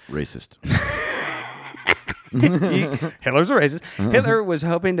 Racist. Hitler's a racist. Hitler was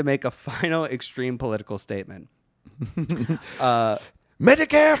hoping to make a final extreme political statement.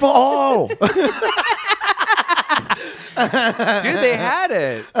 Medicare for all. Dude, they had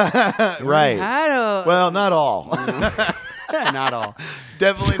it. Right. Had a, Well, not all. not all.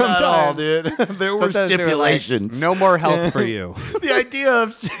 Definitely not all, Sometimes. dude. There were Sometimes they were like, stipulations. no more health for you. The idea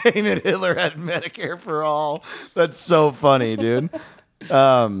of saying that Hitler had Medicare for all, that's so funny, dude.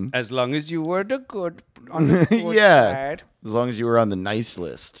 As long as you were the good on the good Yeah. side. As long as you were on the nice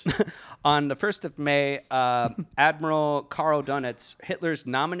list. On the 1st of May, Admiral Karl Donitz, Hitler's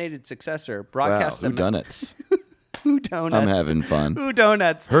nominated successor, Wow, broadcast who done it? Who Donuts. I'm having fun. Who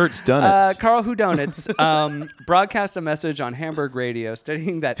Donuts. Hurts Donuts. Carl Who Donuts broadcast a message on Hamburg radio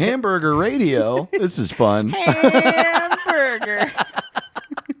stating that Hamburger radio. This is fun. Hamburger.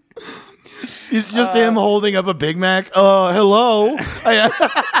 It's just him holding up a Big Mac. Hello.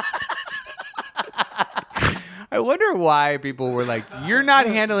 I wonder why people were like, you're not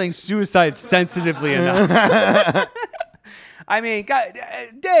handling suicide sensitively enough. I mean, God,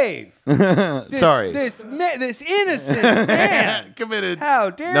 Dave. Sorry. This innocent man. Committed. How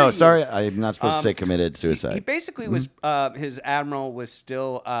dare No, you? sorry. I'm not supposed to say committed suicide. He basically was, his admiral was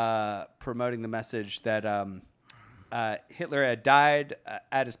still promoting the message that Hitler had died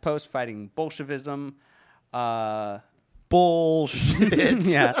at his post fighting Bolshevism. Bullshit.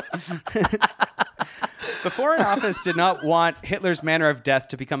 Yeah. The Foreign Office did not want Hitler's manner of death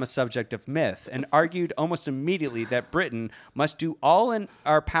to become a subject of myth and argued almost immediately that Britain must do all in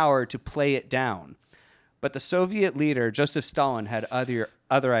our power to play it down. But the Soviet leader, Joseph Stalin, had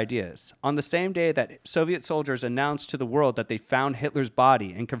other ideas. On the same day that Soviet soldiers announced to the world that they found Hitler's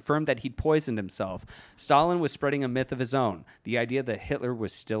body and confirmed that he'd poisoned himself, Stalin was spreading a myth of his own, the idea that Hitler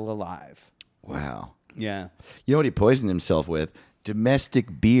was still alive. Wow. Yeah. You know what he poisoned himself with?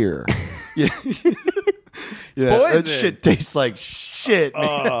 Domestic beer. Yeah, poison. that shit tastes like shit,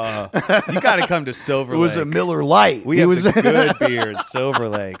 man. You got to come to Silver It was Lake. a Miller Lite. We have the good beer at Silver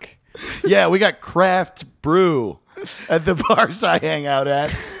Lake. Yeah, we got craft brew at the bars I hang out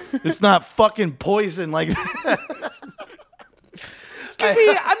at. It's not fucking poison like that. Excuse me,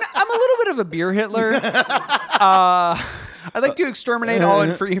 I'm a little bit of a beer Hitler. I like to exterminate all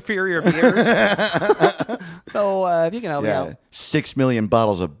inferior beers. So if you can help me out. 6 million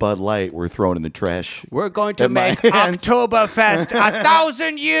bottles of Bud Light were thrown in the trash. We're going to In my make hands. Oktoberfest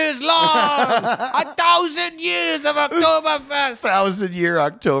 1,000 years long. 1,000 years of Oktoberfest. 1,000-year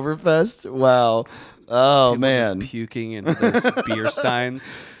Oktoberfest. Wow. Oh, man. Just puking into those beer steins.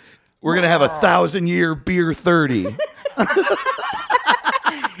 We're going to have 1,000-year beer 30.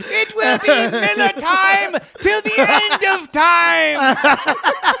 It will be Miller time till the end of time.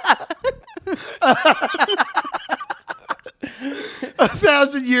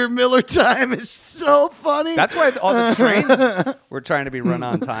 1,000-year Miller time is so funny. That's why all the trains were trying to be run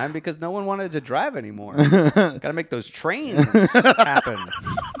on time, because no one wanted to drive anymore. Got to make those trains happen.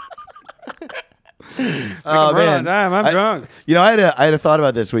 Oh, Run man. on time. I'm drunk. You know, I had a thought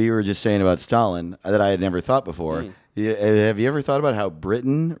about this, what you were just saying about Stalin, that I had never thought before. Have you ever thought about how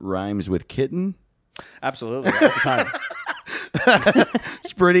Britain rhymes with kitten? Absolutely, all the time.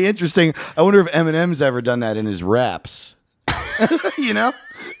 It's pretty interesting. I wonder if Eminem's ever done that in his raps. You know?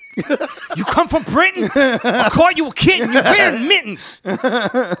 You come from Britain? I caught you a kitten. You're wearing mittens.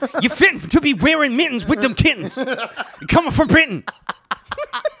 You fit to be wearing mittens with them kittens. You're coming from Britain.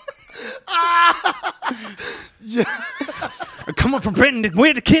 I'm coming from Britain to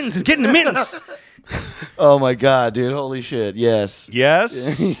wear the kittens and getting the mittens. Oh my God, dude. Holy shit. Yes.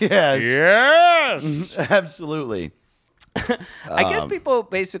 Yes. Yes. Yes. Absolutely. I guess people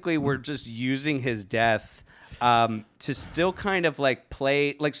basically were just using his death to still kind of like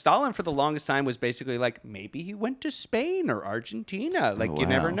play. Like Stalin for the longest time was basically like, maybe he went to Spain or Argentina. Like you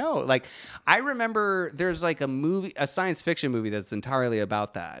never know. Like I remember there's like a science fiction movie that's entirely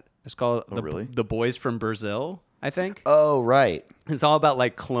about that. It's called The Boys from Brazil, I think. Oh, right. It's all about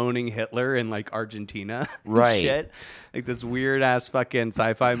like cloning Hitler in like Argentina. And Right. shit. Like this weird ass fucking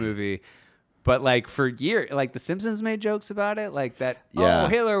sci-fi movie. But like for years, like The Simpsons made jokes about it, like that. Yeah. Oh,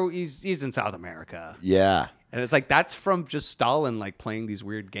 Hitler, he's in South America, Yeah. and it's like that's from just Stalin like playing these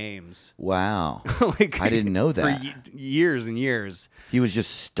weird games. Wow. Like I didn't know for that. years and years. He was just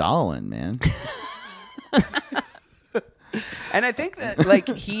Stalin, man. And I think that like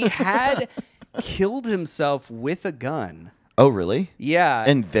he had killed himself with a gun. Oh, really? Yeah,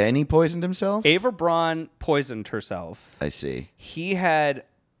 And then he poisoned himself? Ava Braun poisoned herself. I see. He had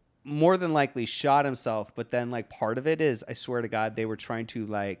more than likely shot himself, but then like part of it is, I swear to God, they were trying to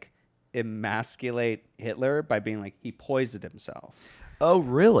like emasculate Hitler by being like, he poisoned himself, Oh,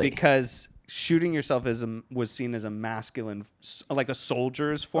 really? because shooting yourself was seen as a masculine, like a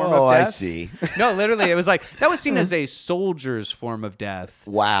soldier's form Oh, of death. I see. No, literally, it was like that was seen as a soldier's form of death.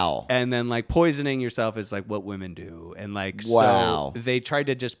 Wow. And then like poisoning yourself is like what women do. And like, Wow. so they tried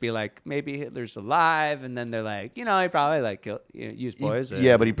to just be like, maybe Hitler's alive. And then they're like, he probably like used poison.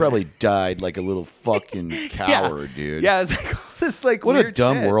 Yeah, but he probably died like a little fucking coward, dude. Yeah, it's like this like What a weird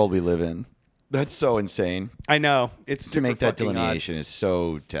dumb shit. world we live in. That's so insane. I know. It's To make that delineation is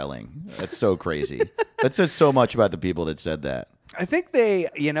so telling. That's so crazy. That says so much about the people that said that. I think they,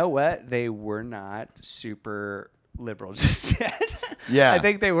 you know what? They were not super liberal just yet. Yeah. I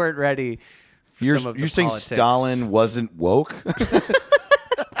think they weren't ready for some of the You're saying politics. Stalin wasn't woke?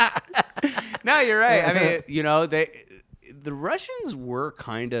 No, you're right. I mean, the Russians were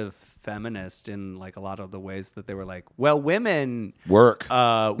kind of feminist in like a lot of the ways that they were like, well, women Work.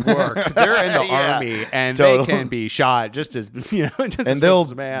 work. They're in the Yeah, army and totally. they can be shot just as just And as much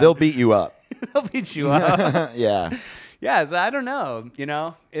as a man. they'll beat you up. They'll beat you up. Yeah. Yeah, so I don't know.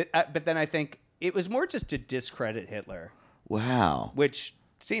 But then I think it was more just to discredit Hitler, Wow. which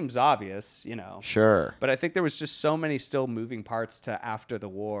seems obvious, Sure. But I think there was just so many still moving parts to after the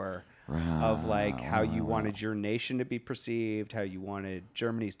war of like how you wanted your nation to be perceived, how you wanted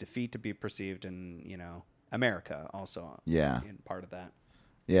Germany's defeat to be perceived, and America also. Yeah. in part of that.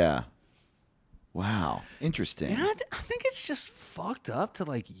 Yeah. Wow. Interesting. I think it's just fucked up to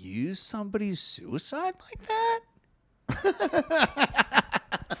like use somebody's suicide like that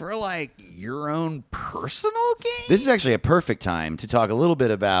for like your own personal gain. This is actually a perfect time to talk a little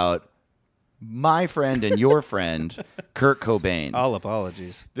bit about my friend and your friend, Kurt Cobain. All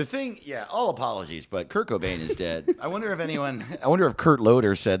apologies. The thing, all apologies, but Kurt Cobain is dead. I wonder if Kurt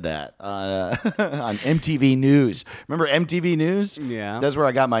Loder said that on MTV News. Remember MTV News? Yeah. That's where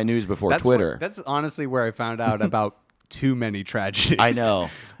I got my news before Twitter. That's honestly where I found out about too many tragedies. I know.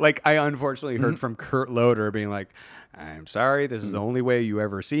 Like, I unfortunately heard from Kurt Loder being like, I'm sorry, this is the only way you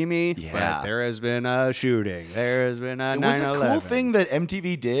ever see me, Yeah. but there has been a shooting. There has been a 9/11. It was a cool thing that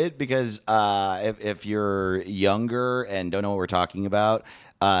MTV did because if you're younger and don't know what we're talking about,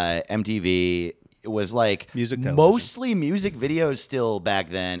 MTV was like Music television. mostly music videos still back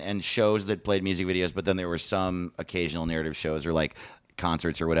then and shows that played music videos, but then there were some occasional narrative shows or like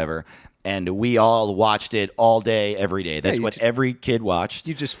concerts or whatever. And we all watched it all day, every day. That's what every kid watched.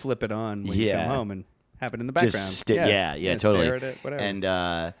 You just flip it on when you Yeah. come home and have it in the background. Just totally. Stare at it,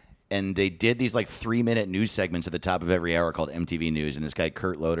 whatever. And they did these like 3-minute news segments at the top of every hour called MTV News, and this guy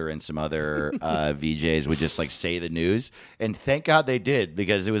Kurt Loder and some other VJs would just like say the news. And thank God they did,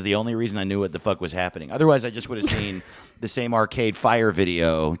 because it was the only reason I knew what the fuck was happening. Otherwise, I just would have seen the same Arcade Fire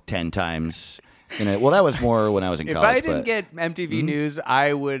video 10 times Well, that was more when I was in If college. I didn't but- get MTV News,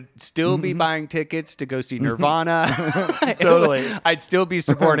 I would still be buying tickets to go see Nirvana. Totally. I'd still be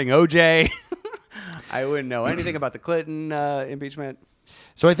supporting OJ. I wouldn't know anything about the Clinton impeachment.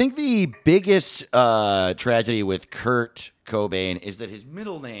 So I think the biggest tragedy with Kurt Cobain is that his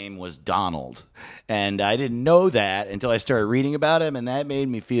middle name was Donald. And I didn't know that until I started reading about him, and that made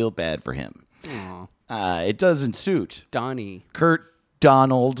me feel bad for him. It doesn't suit. Donnie. Kurt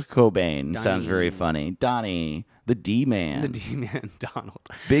Donald Cobain sounds very funny. Donnie, the D-man. The D-man, Donald.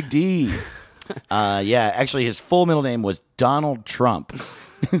 Big D. Yeah, actually, his full middle name was Donald Trump.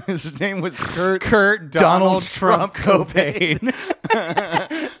 His name was Kurt Donald Trump Cobain.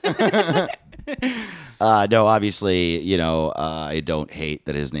 No, obviously, I don't hate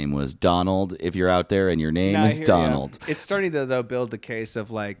that his name was Donald. If you're out there and your name No, I is hear ya. Donald. It's starting to, though, build the case of,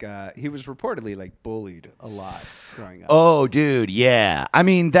 like, he was reportedly, like, bullied a lot growing up. Oh, dude, yeah. I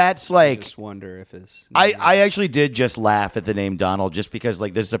mean, that's I like... just wonder if his... I actually did just laugh at the name Donald just because,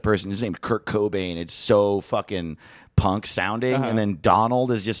 like, this is a person, his name's Kurt Cobain. It's so fucking punk sounding. And then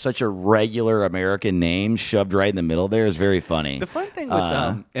Donald is just such a regular American name shoved right in the middle there is very funny. The fun thing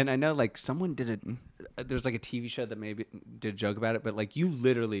with and I know like someone did it. There's like a TV show that maybe did a joke about it, but like you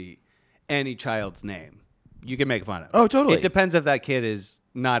literally any child's name you can make fun of. Oh, totally. It depends if that kid is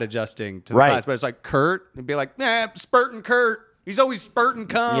not adjusting to the Right. class, but it's like Kurt, it'd be like, nah, spurting Kurt. He's always spurting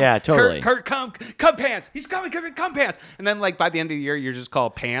cum. Yeah, totally. Kurt cum pants. He's coming cum pants. And then like by the end of the year, you're just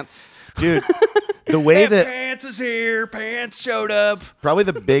called Pants. Dude, the way And that... Pants is here. Pants showed up. Probably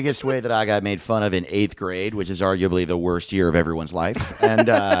the biggest way that I got made fun of in 8th grade, which is arguably the worst year of everyone's life. And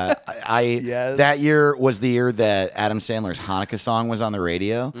Yes. that year was the year that Adam Sandler's Hanukkah song was on the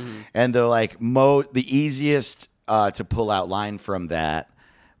radio. And the easiest to pull out line from that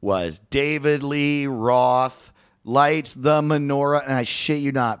was David Lee Roth lights the menorah. And I shit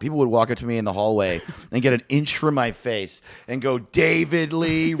you not, people would walk up to me in the hallway and get an inch from my face and go, David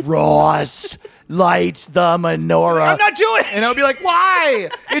Lee Ross lights the menorah. I'm not Jewish. And I would be like, why?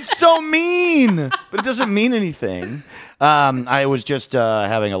 It's so mean. But it doesn't mean anything. I was just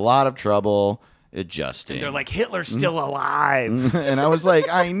having a lot of trouble adjusting. They're like, Hitler's still alive. And I was like,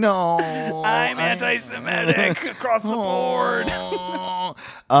 I know. I'm anti-Semitic across the board.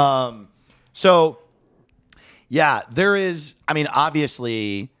 So, yeah, there is, I mean,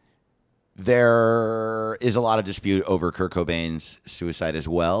 obviously, there is a lot of dispute over Kurt Cobain's suicide as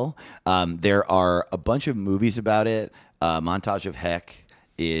well. There are a bunch of movies about it. Montage of Heck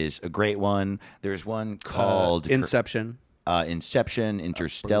is a great one. There's one called Inception. Inception,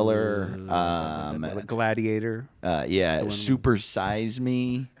 Interstellar, Gladiator. Super Size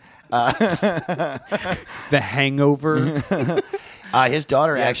Me. The Hangover. His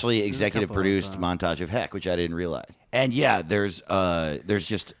daughter actually executive couple of, produced Montage of Heck, which I didn't realize. And yeah, there's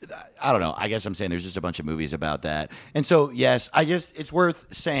just, I don't know. I guess I'm saying there's just a bunch of movies about that. And so, yes, I guess it's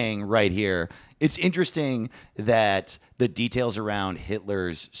worth saying right here. It's interesting that the details around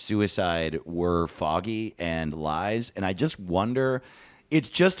Hitler's suicide were foggy and lies. And I just wonder, it's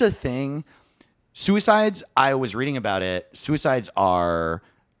just a thing. Suicides, I was reading about it. Suicides are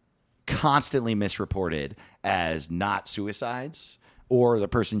constantly misreported as not suicides, or the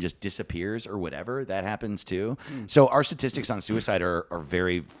person just disappears or whatever. That happens too. So our statistics on suicide are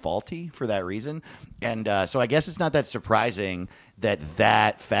very faulty for that reason. And so I guess it's not that surprising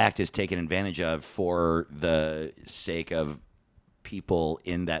that fact is taken advantage of for the sake of people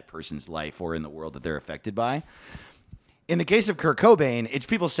in that person's life or in the world that they're affected by. In the case of Kurt Cobain, it's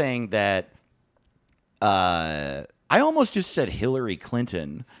people saying that I almost just said Hillary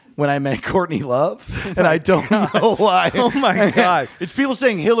Clinton when I meant Courtney Love, and I don't know why. Oh my God. It's people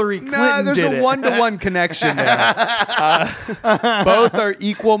saying Hillary Clinton Nah, there's did a it. one-to-one connection there. Both are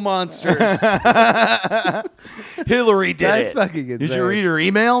equal monsters. Hillary did That's it. fucking Did you insane. read her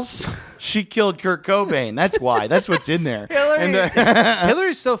emails? She killed Kurt Cobain. That's why. That's what's in there. Hillary,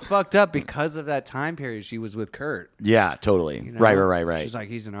 Hillary's so fucked up because of that time period she was with Kurt. Yeah, totally. You know? Right. She's like,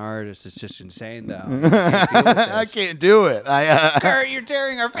 he's an artist. It's just insane, though. I can't do it. Kurt, you're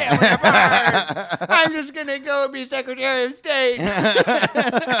tearing our family apart. I'm just gonna go be Secretary of State.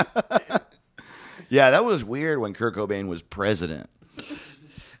 Yeah, that was weird when Kurt Cobain was president.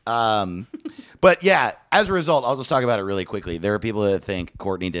 But yeah, as a result, I'll just talk about it really quickly. There are people that think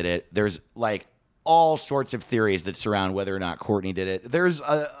Courtney did it. There's like all sorts of theories that surround whether or not Courtney did it. There's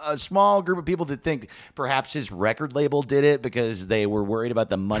a small group of people that think perhaps his record label did it because they were worried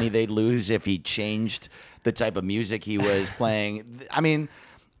about the money they'd lose if he changed the type of music he was playing. I mean,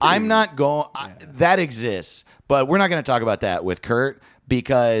 I'm not going... that exists, but we're not going to talk about that with Kurt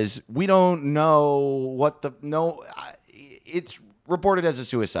because we don't know what the... No, it's reported as a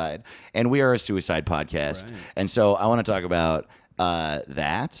suicide, and we are a suicide podcast. And so I want to talk about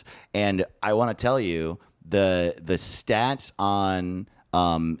that, and I want to tell you the stats on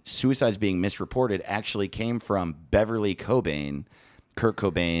suicides being misreported actually came from Beverly Cobain, Kurt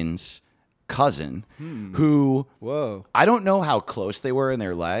Cobain's cousin, who I don't know how close they were in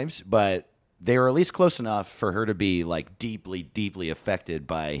their lives, but they were at least close enough for her to be like deeply, deeply affected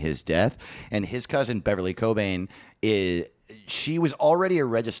by his death. And his cousin Beverly Cobain she was already a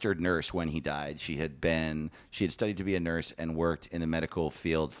registered nurse when he died. She had studied to be a nurse and worked in the medical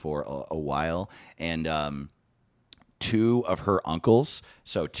field for a while. And two of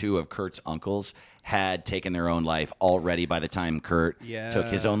Kurt's uncles had taken their own life already by the time Kurt took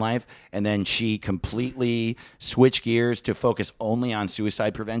his own life. And then she completely switched gears to focus only on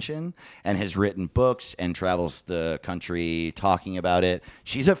suicide prevention and has written books and travels the country talking about it.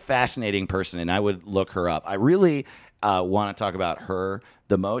 She's a fascinating person, and I would look her up. I really want to talk about her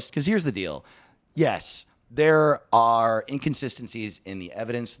the most because here's the deal. Yes, there are inconsistencies in the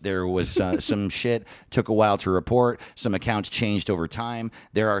evidence. There was some shit took a while to report. Some accounts changed over time.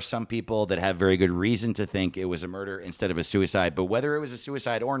 There are some people that have very good reason to think it was a murder instead of a suicide. But whether it was a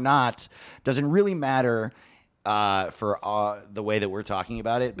suicide or not doesn't really matter for the way that we're talking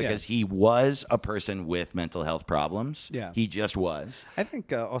about it because he was a person with mental health problems. Yeah, he just was. I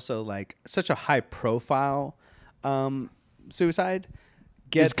think also like such a high profile suicide.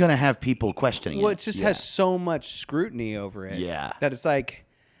 It's going to have people questioning it. Well, it just has so much scrutiny over it. Yeah. That it's like...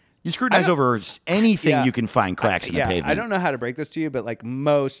 You scrutinize over anything you can find cracks in the pavement. I don't know how to break this to you, but like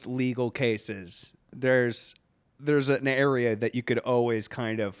most legal cases, there's an area that you could always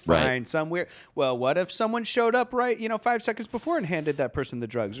kind of find somewhere. Well, what if someone showed up 5 seconds before and handed that person the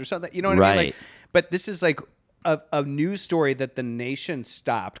drugs or something? You know what I mean? Like, but this is like... A news story that the nation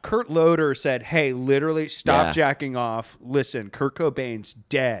stopped. Kurt Loder said, hey, literally stop jacking off. Listen, Kurt Cobain's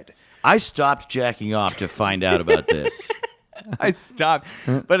dead. I stopped jacking off to find out about this. I stopped.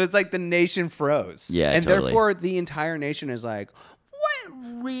 But it's like the nation froze. Yeah, and totally. therefore the entire nation is like,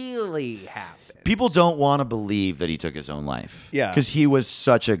 what really happened? People don't want to believe that he took his own life. Yeah. Because he was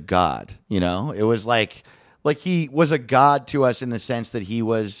such a god, you know? It was like he was a god to us in the sense that he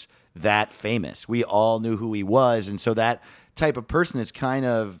was that famous. We all knew who he was, and so that type of person is kind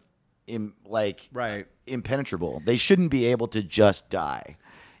of impenetrable. They shouldn't be able to just die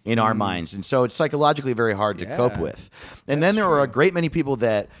in our minds, and so it's psychologically very hard to cope with. And then there were a great many people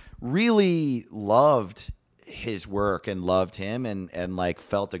that really loved his work and loved him and like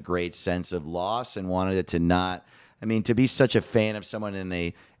felt a great sense of loss and wanted it to not... I mean, to be such a fan of someone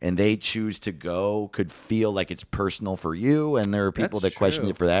and they choose to go could feel like it's personal for you. And there are people that questioned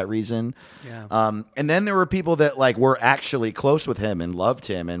it for that reason. Yeah. And then there were people that like were actually close with him and loved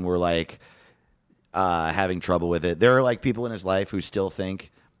him and were like having trouble with it. There are like people in his life who still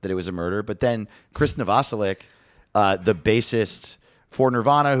think that it was a murder. But then Chris Novoselic, the bassist for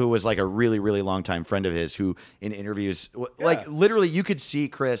Nirvana, who was like a really, really long time friend of his, who in interviews, like literally you could see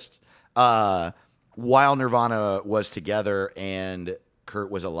Chris while Nirvana was together and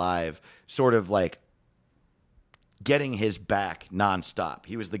Kurt was alive, sort of like getting his back nonstop.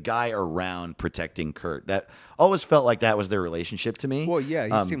 He was the guy around protecting Kurt. That always felt like that was their relationship to me. Well,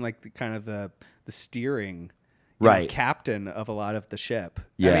 yeah, he seemed like the steering captain of a lot of the ship.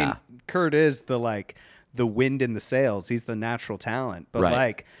 Yeah. I mean, Kurt is the wind in the sails. He's the natural talent.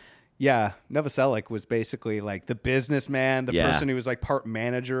 But Novoselic was basically like the businessman, the person who was like part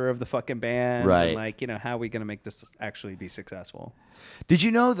manager of the fucking band. Right. And like, how are we going to make this actually be successful? Did you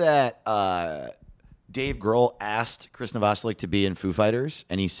know that Dave Grohl asked Chris Novoselic to be in Foo Fighters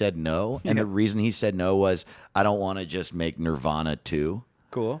and he said no? And the reason he said no was, I don't want to just make Nirvana 2.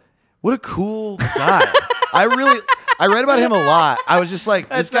 Cool. What a cool guy. I read about him a lot. I was just like,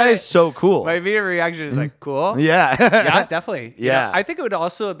 this guy is so cool. My immediate reaction is like, cool. Yeah. Yeah, definitely. Yeah. I think it would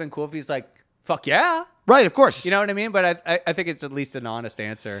also have been cool if he's like, fuck yeah. Right, of course. You know what I mean? But I think it's at least an honest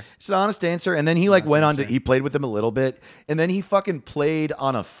answer. It's an honest answer. And then he he played with them a little bit. And then he fucking played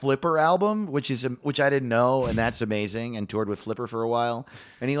on a Flipper album, which I didn't know. And that's amazing. And toured with Flipper for a while.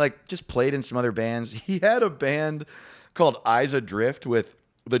 And he like just played in some other bands. He had a band called Eyes Adrift with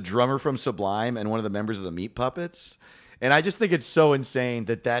the drummer from Sublime and one of the members of the Meat Puppets. And I just think it's so insane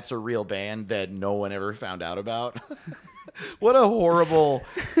that that's a real band that no one ever found out about. What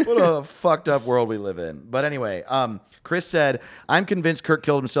a fucked up world we live in. But anyway, Chris said, I'm convinced Kurt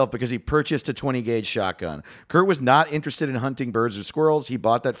killed himself because he purchased a 20 gauge shotgun. Kurt was not interested in hunting birds or squirrels. He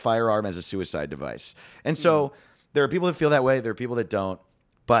bought that firearm as a suicide device. And so there are people that feel that way. There are people that don't.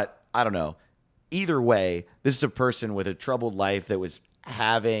 But I don't know. Either way, this is a person with a troubled life that was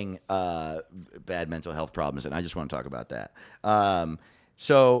having bad mental health problems, and I just want to talk about that.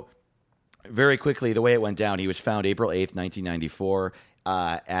 So very quickly, the way it went down, he was found April 8th, 1994,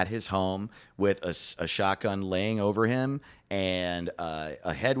 at his home with a shotgun laying over him and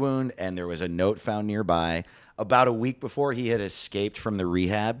a head wound, and there was a note found nearby. About a week before, he had escaped from the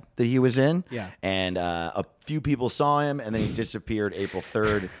rehab that he was in. Yeah. And a few people saw him, and then he disappeared April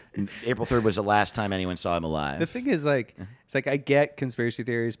 3rd. April 3rd was the last time anyone saw him alive. The thing is, like, it's like I get conspiracy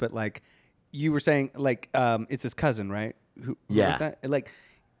theories, but like you were saying, like, it's his cousin, right? Who Yeah. wrote that? Like,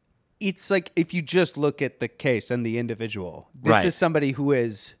 it's like if you just look at the case and the individual, this Right. is somebody who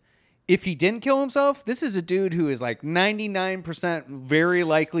is, if he didn't kill himself, this is a dude who is like 99% very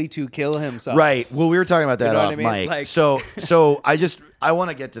likely to kill himself. Right. Well, we were talking about that know what off I mean? mic. Like- So I want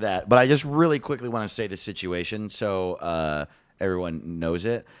to get to that, but I just really quickly want to say the situation so everyone knows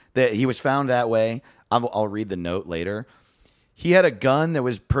it. That he was found that way. I'll read the note later. He had a gun that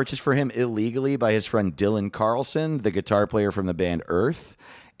was purchased for him illegally by his friend Dylan Carlson, the guitar player from the band Earth,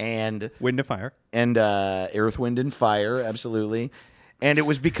 and Wind to fire. Earth, Wind, and Fire, absolutely. And it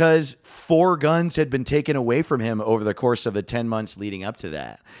was because 4 guns had been taken away from him over the course of the 10 months leading up to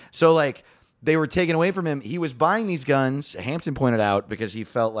that. So, like, they were taken away from him. He was buying these guns, Hampton pointed out, because he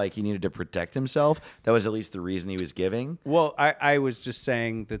felt like he needed to protect himself. That was at least the reason he was giving. Well, I was just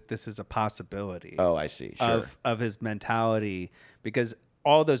saying that this is a possibility. Oh, I see. Sure. Of his mentality, because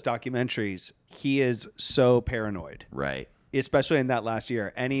all those documentaries, he is so paranoid. Right. Especially in that last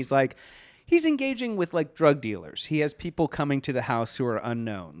year. And he's engaging with like drug dealers. He has people coming to the house who are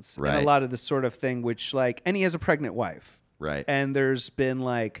unknowns. Right. And a lot of this sort of thing, which like, and he has a pregnant wife. Right. And there's been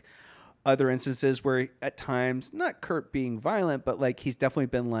like other instances where at times, not Kurt being violent, but like he's definitely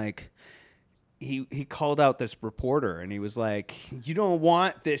been like, he called out this reporter and he was like, you don't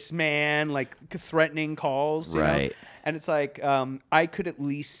want this man, like threatening calls. You know? Right. And it's like, I could at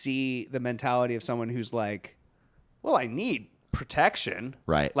least see the mentality of someone who's like, well, I need protection.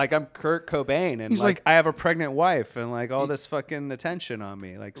 Right. Like I'm Kurt Cobain and He's like like- I have a pregnant wife and like all this fucking attention on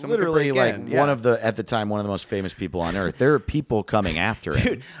me. Like someone could Literally, break like in. Yeah. one of the, at the time, one of the most famous people on earth. There are people coming after him.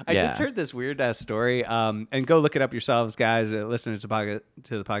 Dude, I just heard this weird ass story. And go look it up yourselves, guys, listening to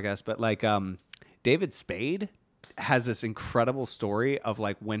the podcast. But like, David Spade has this incredible story of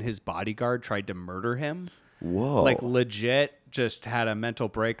like when his bodyguard tried to murder him. Whoa. Like legit, just had a mental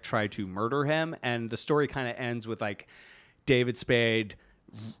break, tried to murder him, and the story kind of ends with like David Spade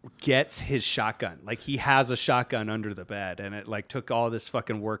gets his shotgun. Like he has a shotgun under the bed, and it like took all this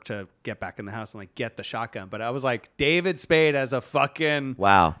fucking work to get back in the house and like get the shotgun. But I was like, David Spade has a fucking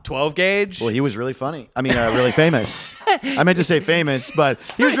Wow. 12 gauge. Well, he was really funny. I mean, really famous. I meant to say famous, but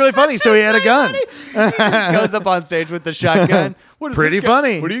he was really funny, so he had a gun. Goes up on stage with the shotgun. What is Pretty this guy-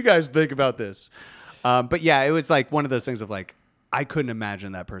 funny. What do you guys think about this? But yeah, it was like one of those things of like, I couldn't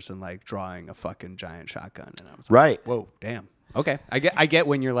imagine that person like drawing a fucking giant shotgun. And I was like, Right. whoa, damn. Okay. I get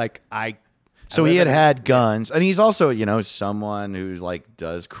when you're like, So live he in a- had guns, and he's also, someone who's like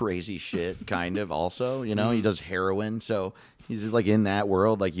does crazy shit, kind of. Also, he does heroin, so he's like in that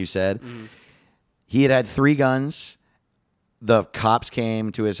world, like you said. He had 3 guns. The cops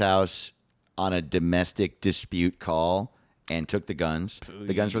came to his house on a domestic dispute call and took the guns.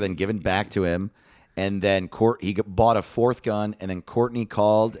 The guns were then given back to him, and then he bought a 4th gun, and then Courtney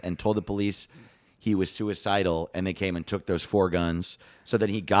called and told the police he was suicidal, and they came and took those 4 guns. So then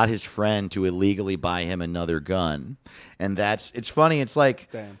he got his friend to illegally buy him another gun. And it's funny. It's like,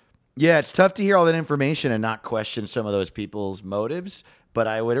 Damn. yeah, it's tough to hear all that information and not question some of those people's motives. But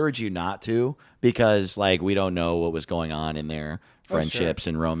I would urge you not to, because like we don't know what was going on in their friendships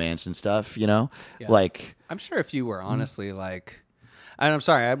and romance and stuff, Like, I'm sure if you were honestly like, and I'm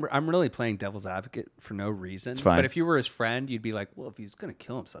sorry, I'm really playing devil's advocate for no reason. fine. But if you were his friend, you'd be like, well, if he's gonna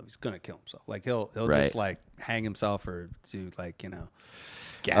kill himself, he's gonna kill himself. Like he'll Right. just like hang himself or do like gas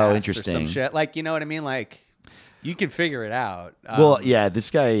Oh, or interesting. some shit. Like you know what I mean? Like you can figure it out. well, yeah, this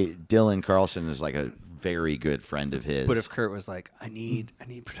guy Dylan Carlson is like a very good friend of his. But if Kurt was like, I need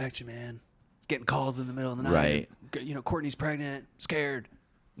protection, man. Getting calls in the middle of the night. Right. Courtney's pregnant, scared.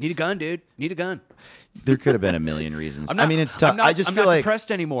 Need a gun, dude. Need a gun. there could have been a million reasons. I'm not, I mean, it's tough. I'm not, I just I'm feel not like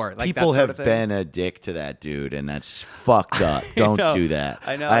depressed anymore. Like people that sort have of thing. been a dick to that dude, and that's fucked up. Don't know. do that.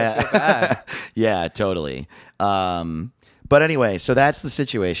 I know. I feel bad. Yeah, totally. But anyway, so that's the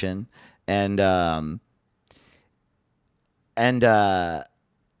situation, and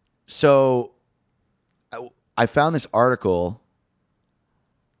so I found this article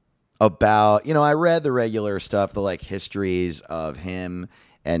about, I read the regular stuff, the like histories of him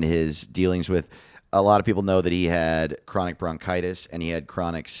and his dealings with a lot of people know that he had chronic bronchitis and he had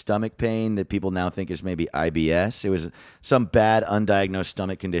chronic stomach pain that people now think is maybe IBS. It was some bad undiagnosed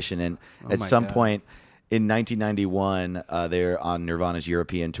stomach condition. And at some point in 1991, they're on Nirvana's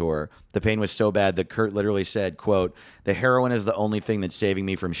European tour. The pain was so bad that Kurt literally said, quote, "The heroin is the only thing that's saving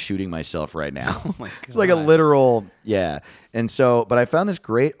me from shooting myself right now." Oh my God. It's like a literal, yeah. And so, but I found this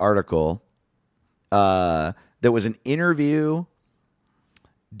great article that was an interview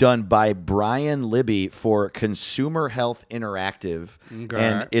done by Brian Libby for Consumer Health Interactive. Okay.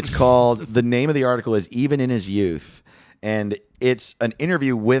 And it's called, the name of the article is Even in His Youth. And it's an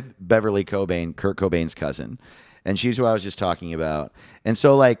interview with Beverly Cobain, Kurt Cobain's cousin. And she's who I was just talking about. And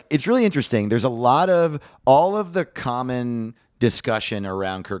so, like, it's really interesting. There's a lot of, all of the common discussion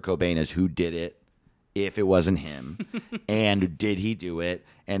around Kurt Cobain is who did it, if it wasn't him, and did he do it,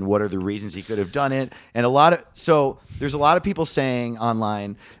 and what are the reasons he could have done it. And so there's a lot of people saying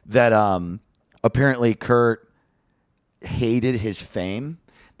online that apparently Kurt hated his fame,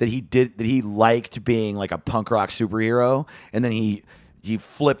 that he liked being like a punk rock superhero, and then he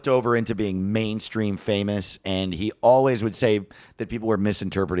flipped over into being mainstream famous, and he always would say that people were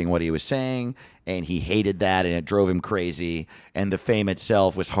misinterpreting what he was saying, and he hated that, and it drove him crazy, and the fame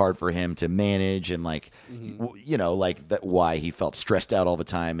itself was hard for him to manage, and like, you know, like that, why he felt stressed out all the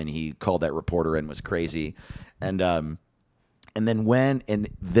time, and he called that reporter and was crazy, and then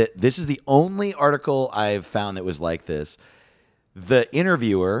this is the only article I've found that was like this. The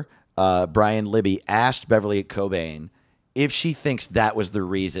interviewer, Brian Libby, asked Beverly Cobain if she thinks that was the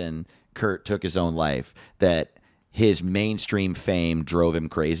reason Kurt took his own life, that his mainstream fame drove him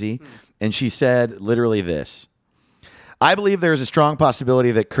crazy. And she said literally this: "I believe there is a strong possibility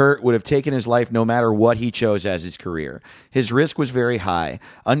that Kurt would have taken his life no matter what he chose as his career. His risk was very high.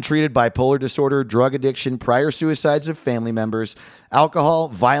 Untreated bipolar disorder, drug addiction, prior suicides of family members, alcohol,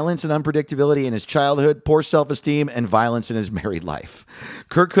 violence and unpredictability in his childhood, poor self-esteem, and violence in his married life.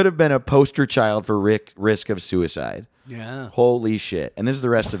 Kurt could have been a poster child for risk of suicide." Yeah. Holy shit. And this is the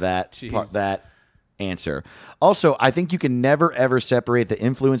rest of that that answer. Also, I think you can never, ever separate the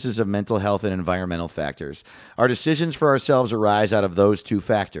influences of mental health and environmental factors. Our decisions for ourselves arise out of those two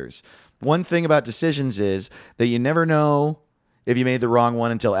factors. One thing about decisions is that you never know if you made the wrong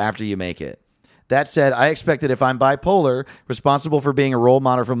one until after you make it. That said, I expect that if I'm bipolar, responsible for being a role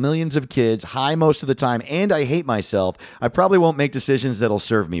model for millions of kids, high most of the time, and I hate myself, I probably won't make decisions that'll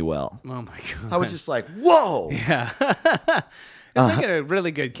serve me well. Oh, my God. I was just like, whoa. Yeah. It's making a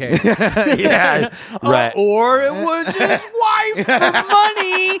really good case. Yeah, right. Or it was his wife for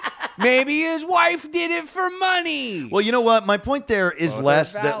money. Maybe his wife did it for money. Well, you know what? My point there is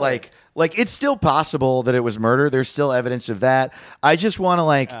less that like it's still possible that it was murder. There's still evidence of that. I just want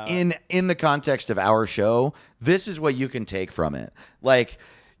to in the context of our show, this is what you can take from it. Like,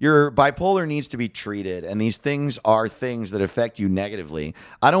 your bipolar needs to be treated, and these things are things that affect you negatively.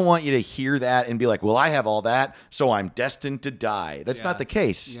 I don't want you to hear that and be like, well, I have all that, so I'm destined to die. That's not the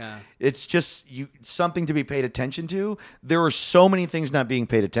case. Yeah. It's just something to be paid attention to. There are so many things not being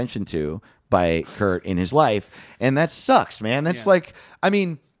paid attention to by Kurt in his life, and that sucks, man. That's like, I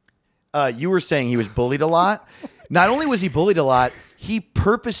mean, you were saying he was bullied a lot. Not only was he bullied a lot, he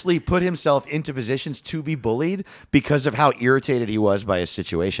purposely put himself into positions to be bullied because of how irritated he was by his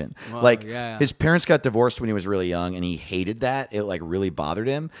situation. Whoa, his parents got divorced when he was really young, and he hated that. It like really bothered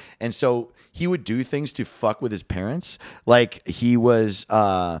him. And so he would do things to fuck with his parents. Like he was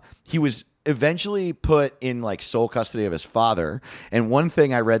eventually put in like sole custody of his father. And one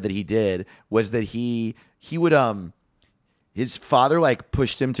thing I read that he did was that he would his father like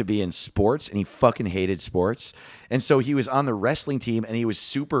pushed him to be in sports, and he fucking hated sports. And so he was on the wrestling team, and he was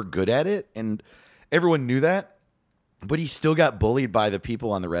super good at it, and everyone knew that. But he still got bullied by the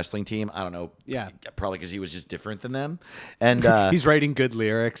people on the wrestling team. I don't know. Yeah. Probably because he was just different than them. And he's writing good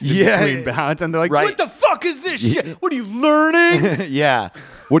lyrics in between bounds, and they're like, what the fuck is this shit? What are you learning? Yeah.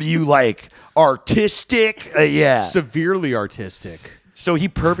 What are you like? Artistic? Yeah. Severely artistic. So he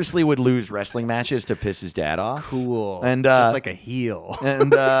purposely would lose wrestling matches to piss his dad off. Cool. And just like a heel.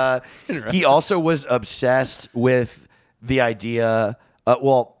 And he also was obsessed with the idea.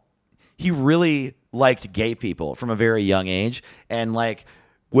 He really liked gay people from a very young age, and like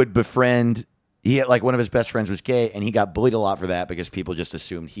would befriend. He had, like, one of his best friends was gay, and he got bullied a lot for that because people just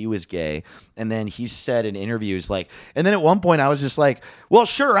assumed he was gay. And then he said in interviews, like, and then at one point I was just like, well,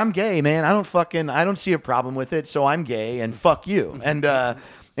 sure, I'm gay, man. I don't see a problem with it, so I'm gay, and fuck you. And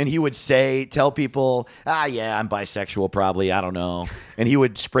he would tell people, yeah, I'm bisexual probably, I don't know. And he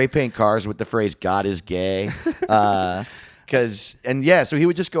would spray paint cars with the phrase, God is gay. So he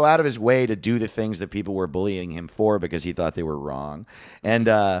would just go out of his way to do the things that people were bullying him for because he thought they were wrong.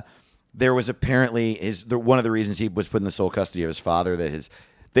 there was apparently one of the reasons he was put in the sole custody of his father that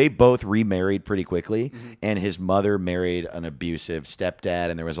they both remarried pretty quickly, and his mother married an abusive stepdad,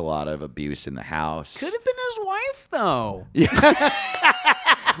 and there was a lot of abuse in the house. Could have been his wife, though.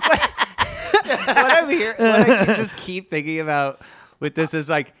 What I just keep thinking about with this is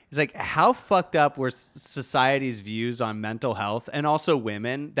like, it's like how fucked up were society's views on mental health and also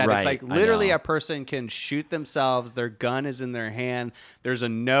women that Right, it's like I literally know. a person can shoot themselves, their gun is in their hand, there's a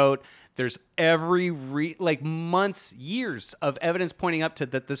note, there's like months, years of evidence pointing up to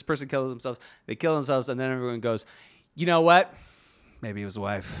that this person killed themselves, they kill themselves, and then everyone goes, you know what? Maybe it was a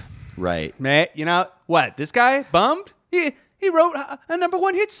wife. Right. You know what? This guy bummed. He wrote a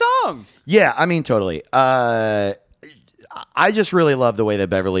 #1 hit song. Yeah, I mean, totally. I just really love the way that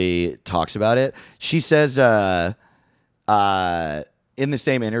Beverly talks about it. She says in the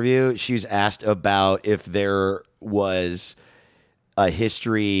same interview, she's asked about if there was a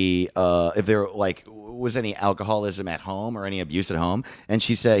history, if there was any alcoholism at home or any abuse at home. And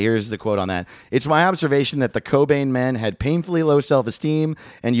she said, here's the quote on that. "It's my observation that the Cobain men had painfully low self-esteem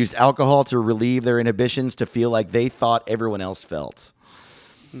and used alcohol to relieve their inhibitions to feel like they thought everyone else felt."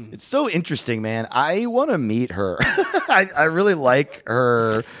 It's so interesting, man. I want to meet her. I really like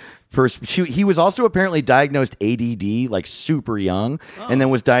her. He was also apparently diagnosed ADD, like super young, and then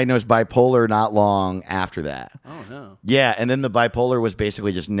was diagnosed bipolar not long after that. Oh, no. Yeah, and then the bipolar was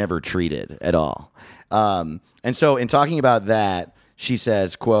basically just never treated at all. And so in talking about that, she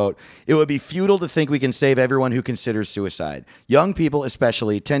says, quote, "It would be futile to think we can save everyone who considers suicide. Young people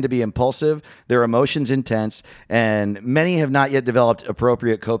especially tend to be impulsive, their emotions intense, and many have not yet developed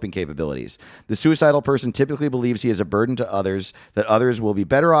appropriate coping capabilities. The suicidal person typically believes he is a burden to others, that others will be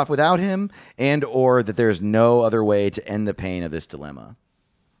better off without him, and or that there is no other way to end the pain of this dilemma."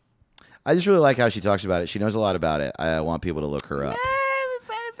 I just really like how she talks about it. She knows a lot about it. I want people to look her up.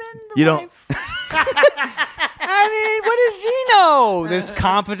 You don't... I mean, what does she know? This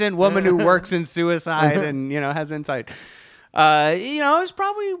competent woman who works in suicide and, has insight. It was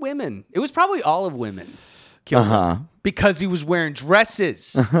probably women. It was probably all of women killed him because he was wearing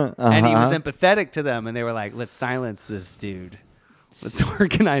dresses and he was empathetic to them. And they were like, let's silence this dude. Let's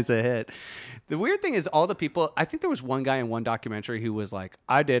organize a hit. The weird thing is all the people, I think there was one guy in one documentary who was like,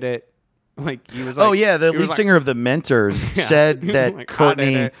 I did it. Like he was like, oh yeah, the lead singer of the Mentors said that like,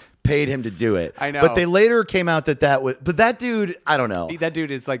 Courtney paid him to do it. I know. But they later came out that was, but that dude, I don't know. That dude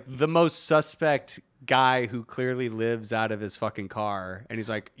is like the most suspect guy who clearly lives out of his fucking car. And he's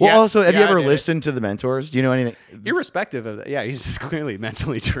like, Well, yeah, also, have you yeah, I ever did it. listened to the Mentors? Do you know anything? Irrespective of that. Yeah, he's just clearly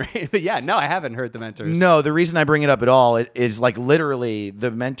mentally trained. But yeah, no, I haven't heard the Mentors. No, the reason I bring it up at all is like literally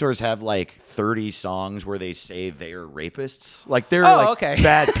the Mentors have like 30 songs where they say they're rapists. Like they're okay.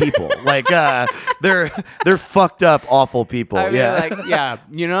 bad people. Like they're fucked up, awful people. I mean, yeah.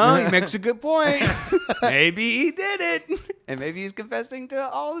 he makes a good point. Maybe he did it. And maybe he's confessing to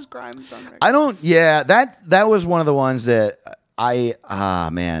all his crimes on record. I don't. Yeah, that was one of the ones that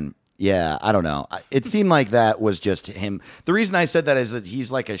man. Yeah, I don't know. It seemed like that was just him. The reason I said that is that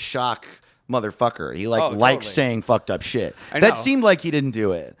he's like a shock motherfucker. He likes totally. saying fucked up shit. I know. That seemed like he didn't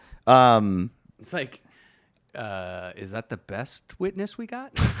do it. It's like, is that the best witness we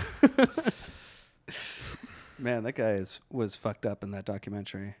got? Man, that guy was fucked up in that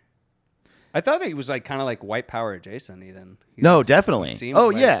documentary. I thought he was like kind of like white power adjacent. Even No, definitely. seemed Oh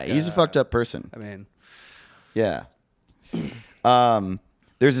like, yeah, he's a fucked up person. I mean, Yeah.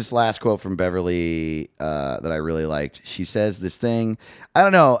 There's this last quote from Beverly that I really liked. She says this thing. I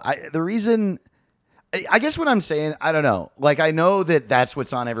don't know. The reason, I guess what I'm saying, I don't know. Like I know that that's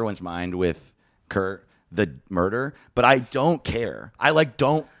what's on everyone's mind with Kurt, the murder, but I don't care. I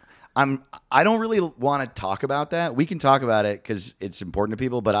don't really want to talk about that. We can talk about it because it's important to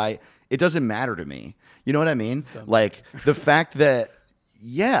people, but it doesn't matter to me. You know what I mean? Like the fact that,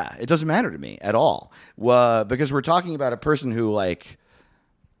 yeah, it doesn't matter to me at all. Because we're talking about a person who like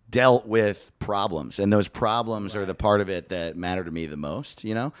dealt with problems, and those problems are the part of it that matter to me the most,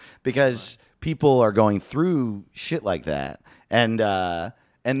 because people are going through shit like that. And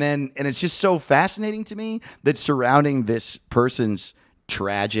it's just so fascinating to me that surrounding this person's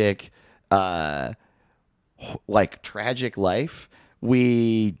tragic life,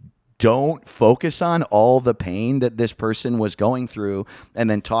 we don't focus on all the pain that this person was going through and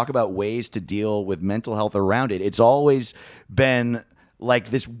then talk about ways to deal with mental health around it. It's always been like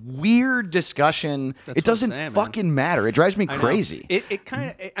this weird discussion. It doesn't fucking matter. It drives me crazy. It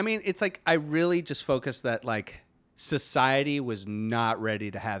kind of, I mean, it's like I really just focused that like society was not ready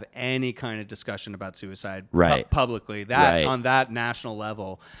to have any kind of discussion about suicide publicly. On that national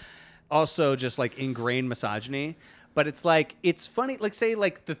level. Also just like ingrained misogyny. But it's like, it's funny, like say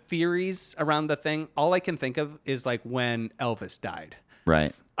like the theories around the thing, all I can think of is like when Elvis died.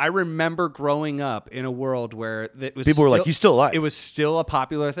 Right. I remember growing up in a world where it was People were like, "He's still alive." It was still a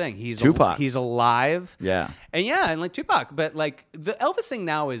popular thing. He's Tupac. He's alive. Yeah. And like Tupac, but like the Elvis thing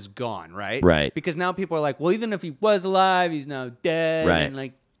now is gone, right? Right. Because now people are like, well, even if he was alive, he's now dead. Right. And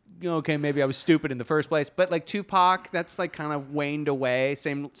like, okay, maybe I was stupid in the first place. But like Tupac, that's like kind of waned away.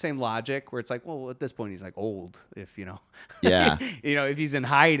 Same logic where it's like, well, at this point he's like old. If Yeah. if he's in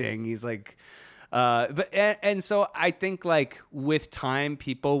hiding, he's like. And so I think like with time,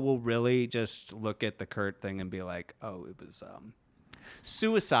 people will really just look at the Kurt thing and be like, oh, it was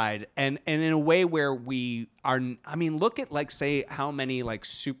suicide, and in a way where we are. I mean, look at like say how many like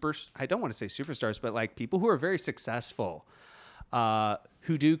I don't want to say superstars, but like people who are very successful,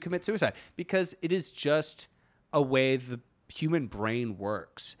 who do commit suicide because it is just a way the human brain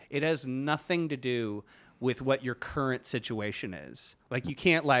works. It has nothing to do with what your current situation is. Like you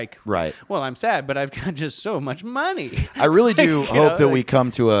can't like, Right. well, I'm sad, but I've got just so much money. I really do You hope know, that like- we come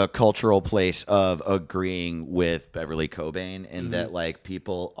to a cultural place of agreeing with Beverly Cobain and that like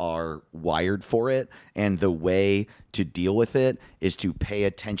people are wired for it, and the way to deal with it is to pay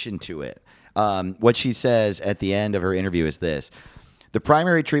attention to it. What she says at the end of her interview is this: the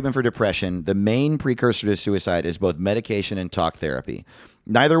primary treatment for depression, the main precursor to suicide, is both medication and talk therapy.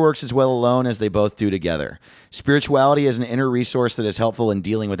 Neither works as well alone as they both do together. Spirituality is an inner resource that is helpful in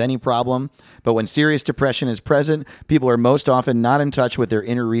dealing with any problem, but when serious depression is present, people are most often not in touch with their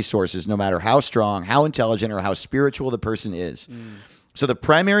inner resources, no matter how strong, how intelligent, or how spiritual the person is. So the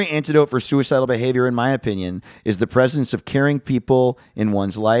primary antidote for suicidal behavior, in my opinion, is the presence of caring people in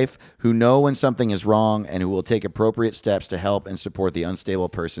one's life who know when something is wrong and who will take appropriate steps to help and support the unstable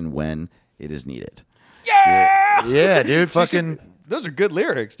person when it is needed. Yeah, dude. Fucking... Those are good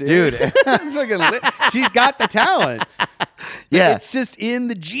lyrics, Dude. That's fucking she's got the talent. Yeah. It's just in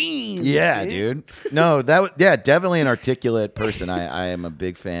the genes. Yeah, dude. No, definitely an articulate person. I am a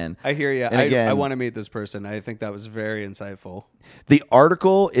big fan. I hear you. And again, I want to meet this person. I think that was very insightful. the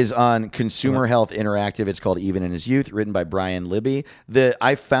article is on Consumer Health Interactive. It's called Even in His Youth, written by Brian Libby.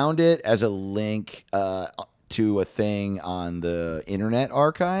 I found it as a link to a thing on the Internet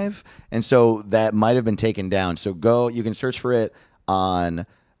Archive, and so that might have been taken down. So you can search for it on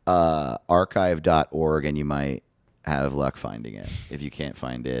archive.org, and you might have luck finding it if you can't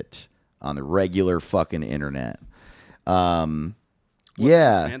find it on the regular fucking internet. Thanks,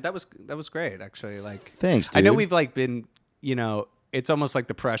 man. That was great, actually. Like, Thanks, dude. I know we've like been, it's almost like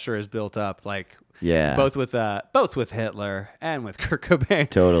the pressure is built up, like, Yeah. both with Hitler and with Kurt Cobain.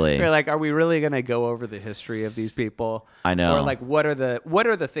 Totally. We're like, are we really gonna go over the history of these people? I know. Or like, what are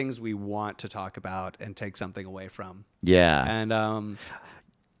the things we want to talk about and take something away from? Yeah. And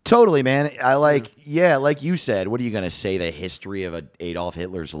Totally, man. I like you said, what are you going to say, the history of Adolf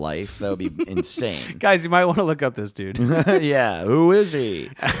Hitler's life? That would be insane. guys, you might want to look up this dude Yeah, who is he?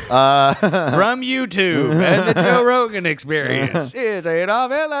 from YouTube and the Joe Rogan Experience. Is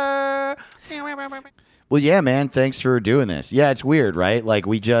Adolf Hitler? Well, yeah, man, thanks for doing this. Yeah, it's weird, right? Like,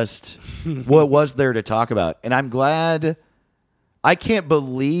 we just, what was there to talk about? And I'm glad, I can't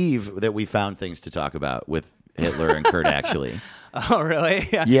believe that we found things to talk about with Hitler and Kurt, actually. Oh, really?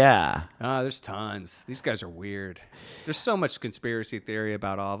 Yeah. Oh, there's tons. These guys are weird. There's so much conspiracy theory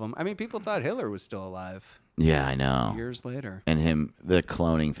about all of them. I mean, people thought Hitler was still alive Yeah, I know. years later. And the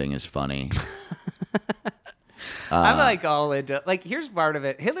cloning thing is funny. I'm like all into, like, here's part of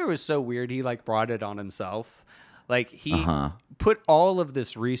it. Hitler was so weird, he like brought it on himself. Like, he put all of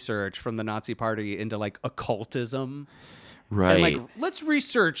this research from the Nazi party into like occultism. Right. And like, let's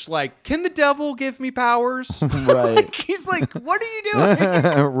research, like, can the devil give me powers? Right. Like, he's like, what are you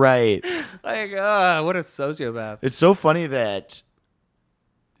doing? Right. Like, what a sociopath. It's so funny that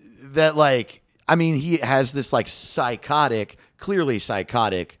like, I mean, he has this like clearly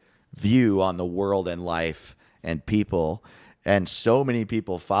psychotic view on the world and life and people, and so many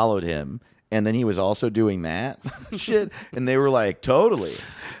people followed him. And then he was also doing that shit, and they were like, totally.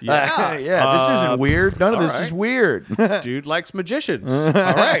 Yeah. This isn't weird. None of this is weird. Dude likes magicians. All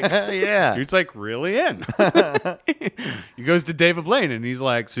right. Yeah. Dude's like really in. He goes to David Blaine and he's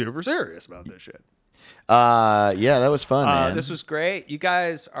like super serious about this shit. Yeah, that was fun, man. This was great. You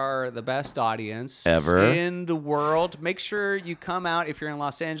guys are the best audience Ever. in the world. Make sure you come out if you're in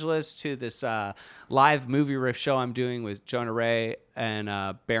Los Angeles to this live movie riff show I'm doing with Jonah Ray and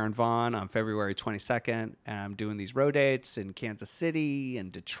Baron Vaughn on February 22nd. And I'm doing these road dates in Kansas City and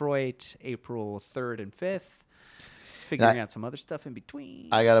Detroit, April 3rd and 5th. Figuring out some other stuff in between.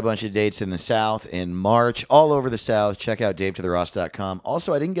 I got a bunch of dates in the South in March, all over the South. Check out DaveToTheRoss.com.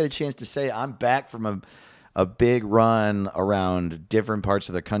 Also, I didn't get a chance to say I'm back from a big run around different parts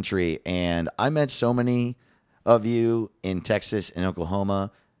of the country, and I met so many of you in Texas and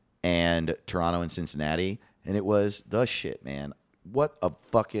Oklahoma and Toronto and Cincinnati, and it was the shit, man. What a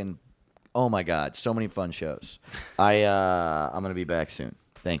fucking, oh my God, so many fun shows. I'm going to be back soon.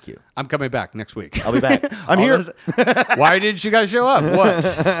 Thank you. I'm coming back next week. I'll be back. I'm here. Why didn't you guys show up?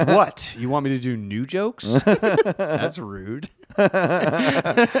 What? You want me to do new jokes? That's rude.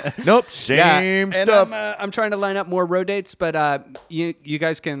 Nope. Same stuff. And I'm trying to line up more road dates, but you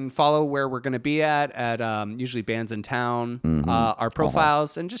guys can follow where we're going to be at usually Bands in Town, our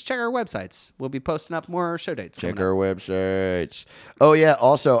profiles, and just check our websites. We'll be posting up more show dates. Check our websites. Oh, yeah.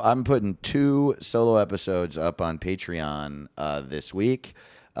 Also, I'm putting 2 solo episodes up on Patreon this week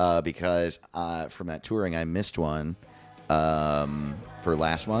because from that touring, I missed one for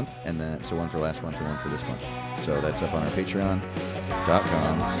last month, and then one for last month and one for this month. So that's up on our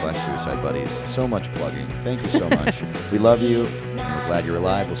patreon.com/Suicide Buddies. So much plugging. Thank you so much. We love you, and we're glad you're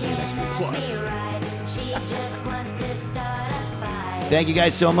alive. We'll see you next week. Thank you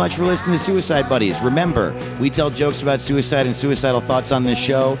guys so much for listening to Suicide Buddies. Remember, we tell jokes about suicide and suicidal thoughts on this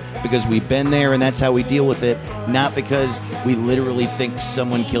show because we've been there and that's how we deal with it, not because we literally think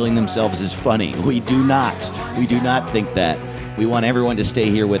someone killing themselves is funny. We do not. We do not think that. We want everyone to stay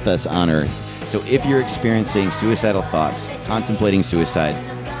here with us on Earth. So if you're experiencing suicidal thoughts, contemplating suicide,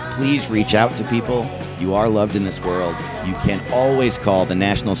 please reach out to people. You are loved in this world. You can always call the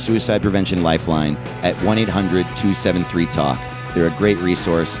National Suicide Prevention Lifeline at 1-800-273-TALK. They're a great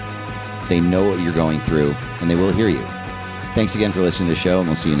resource. They know what you're going through, and they will hear you. Thanks again for listening to the show, and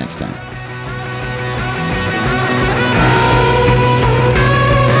we'll see you next time.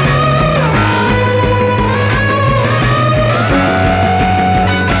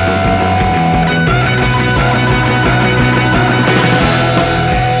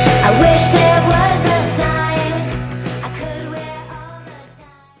 I wish there was a sign I could wear all the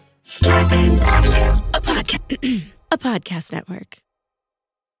time. Star Bands Audio, a podcast network.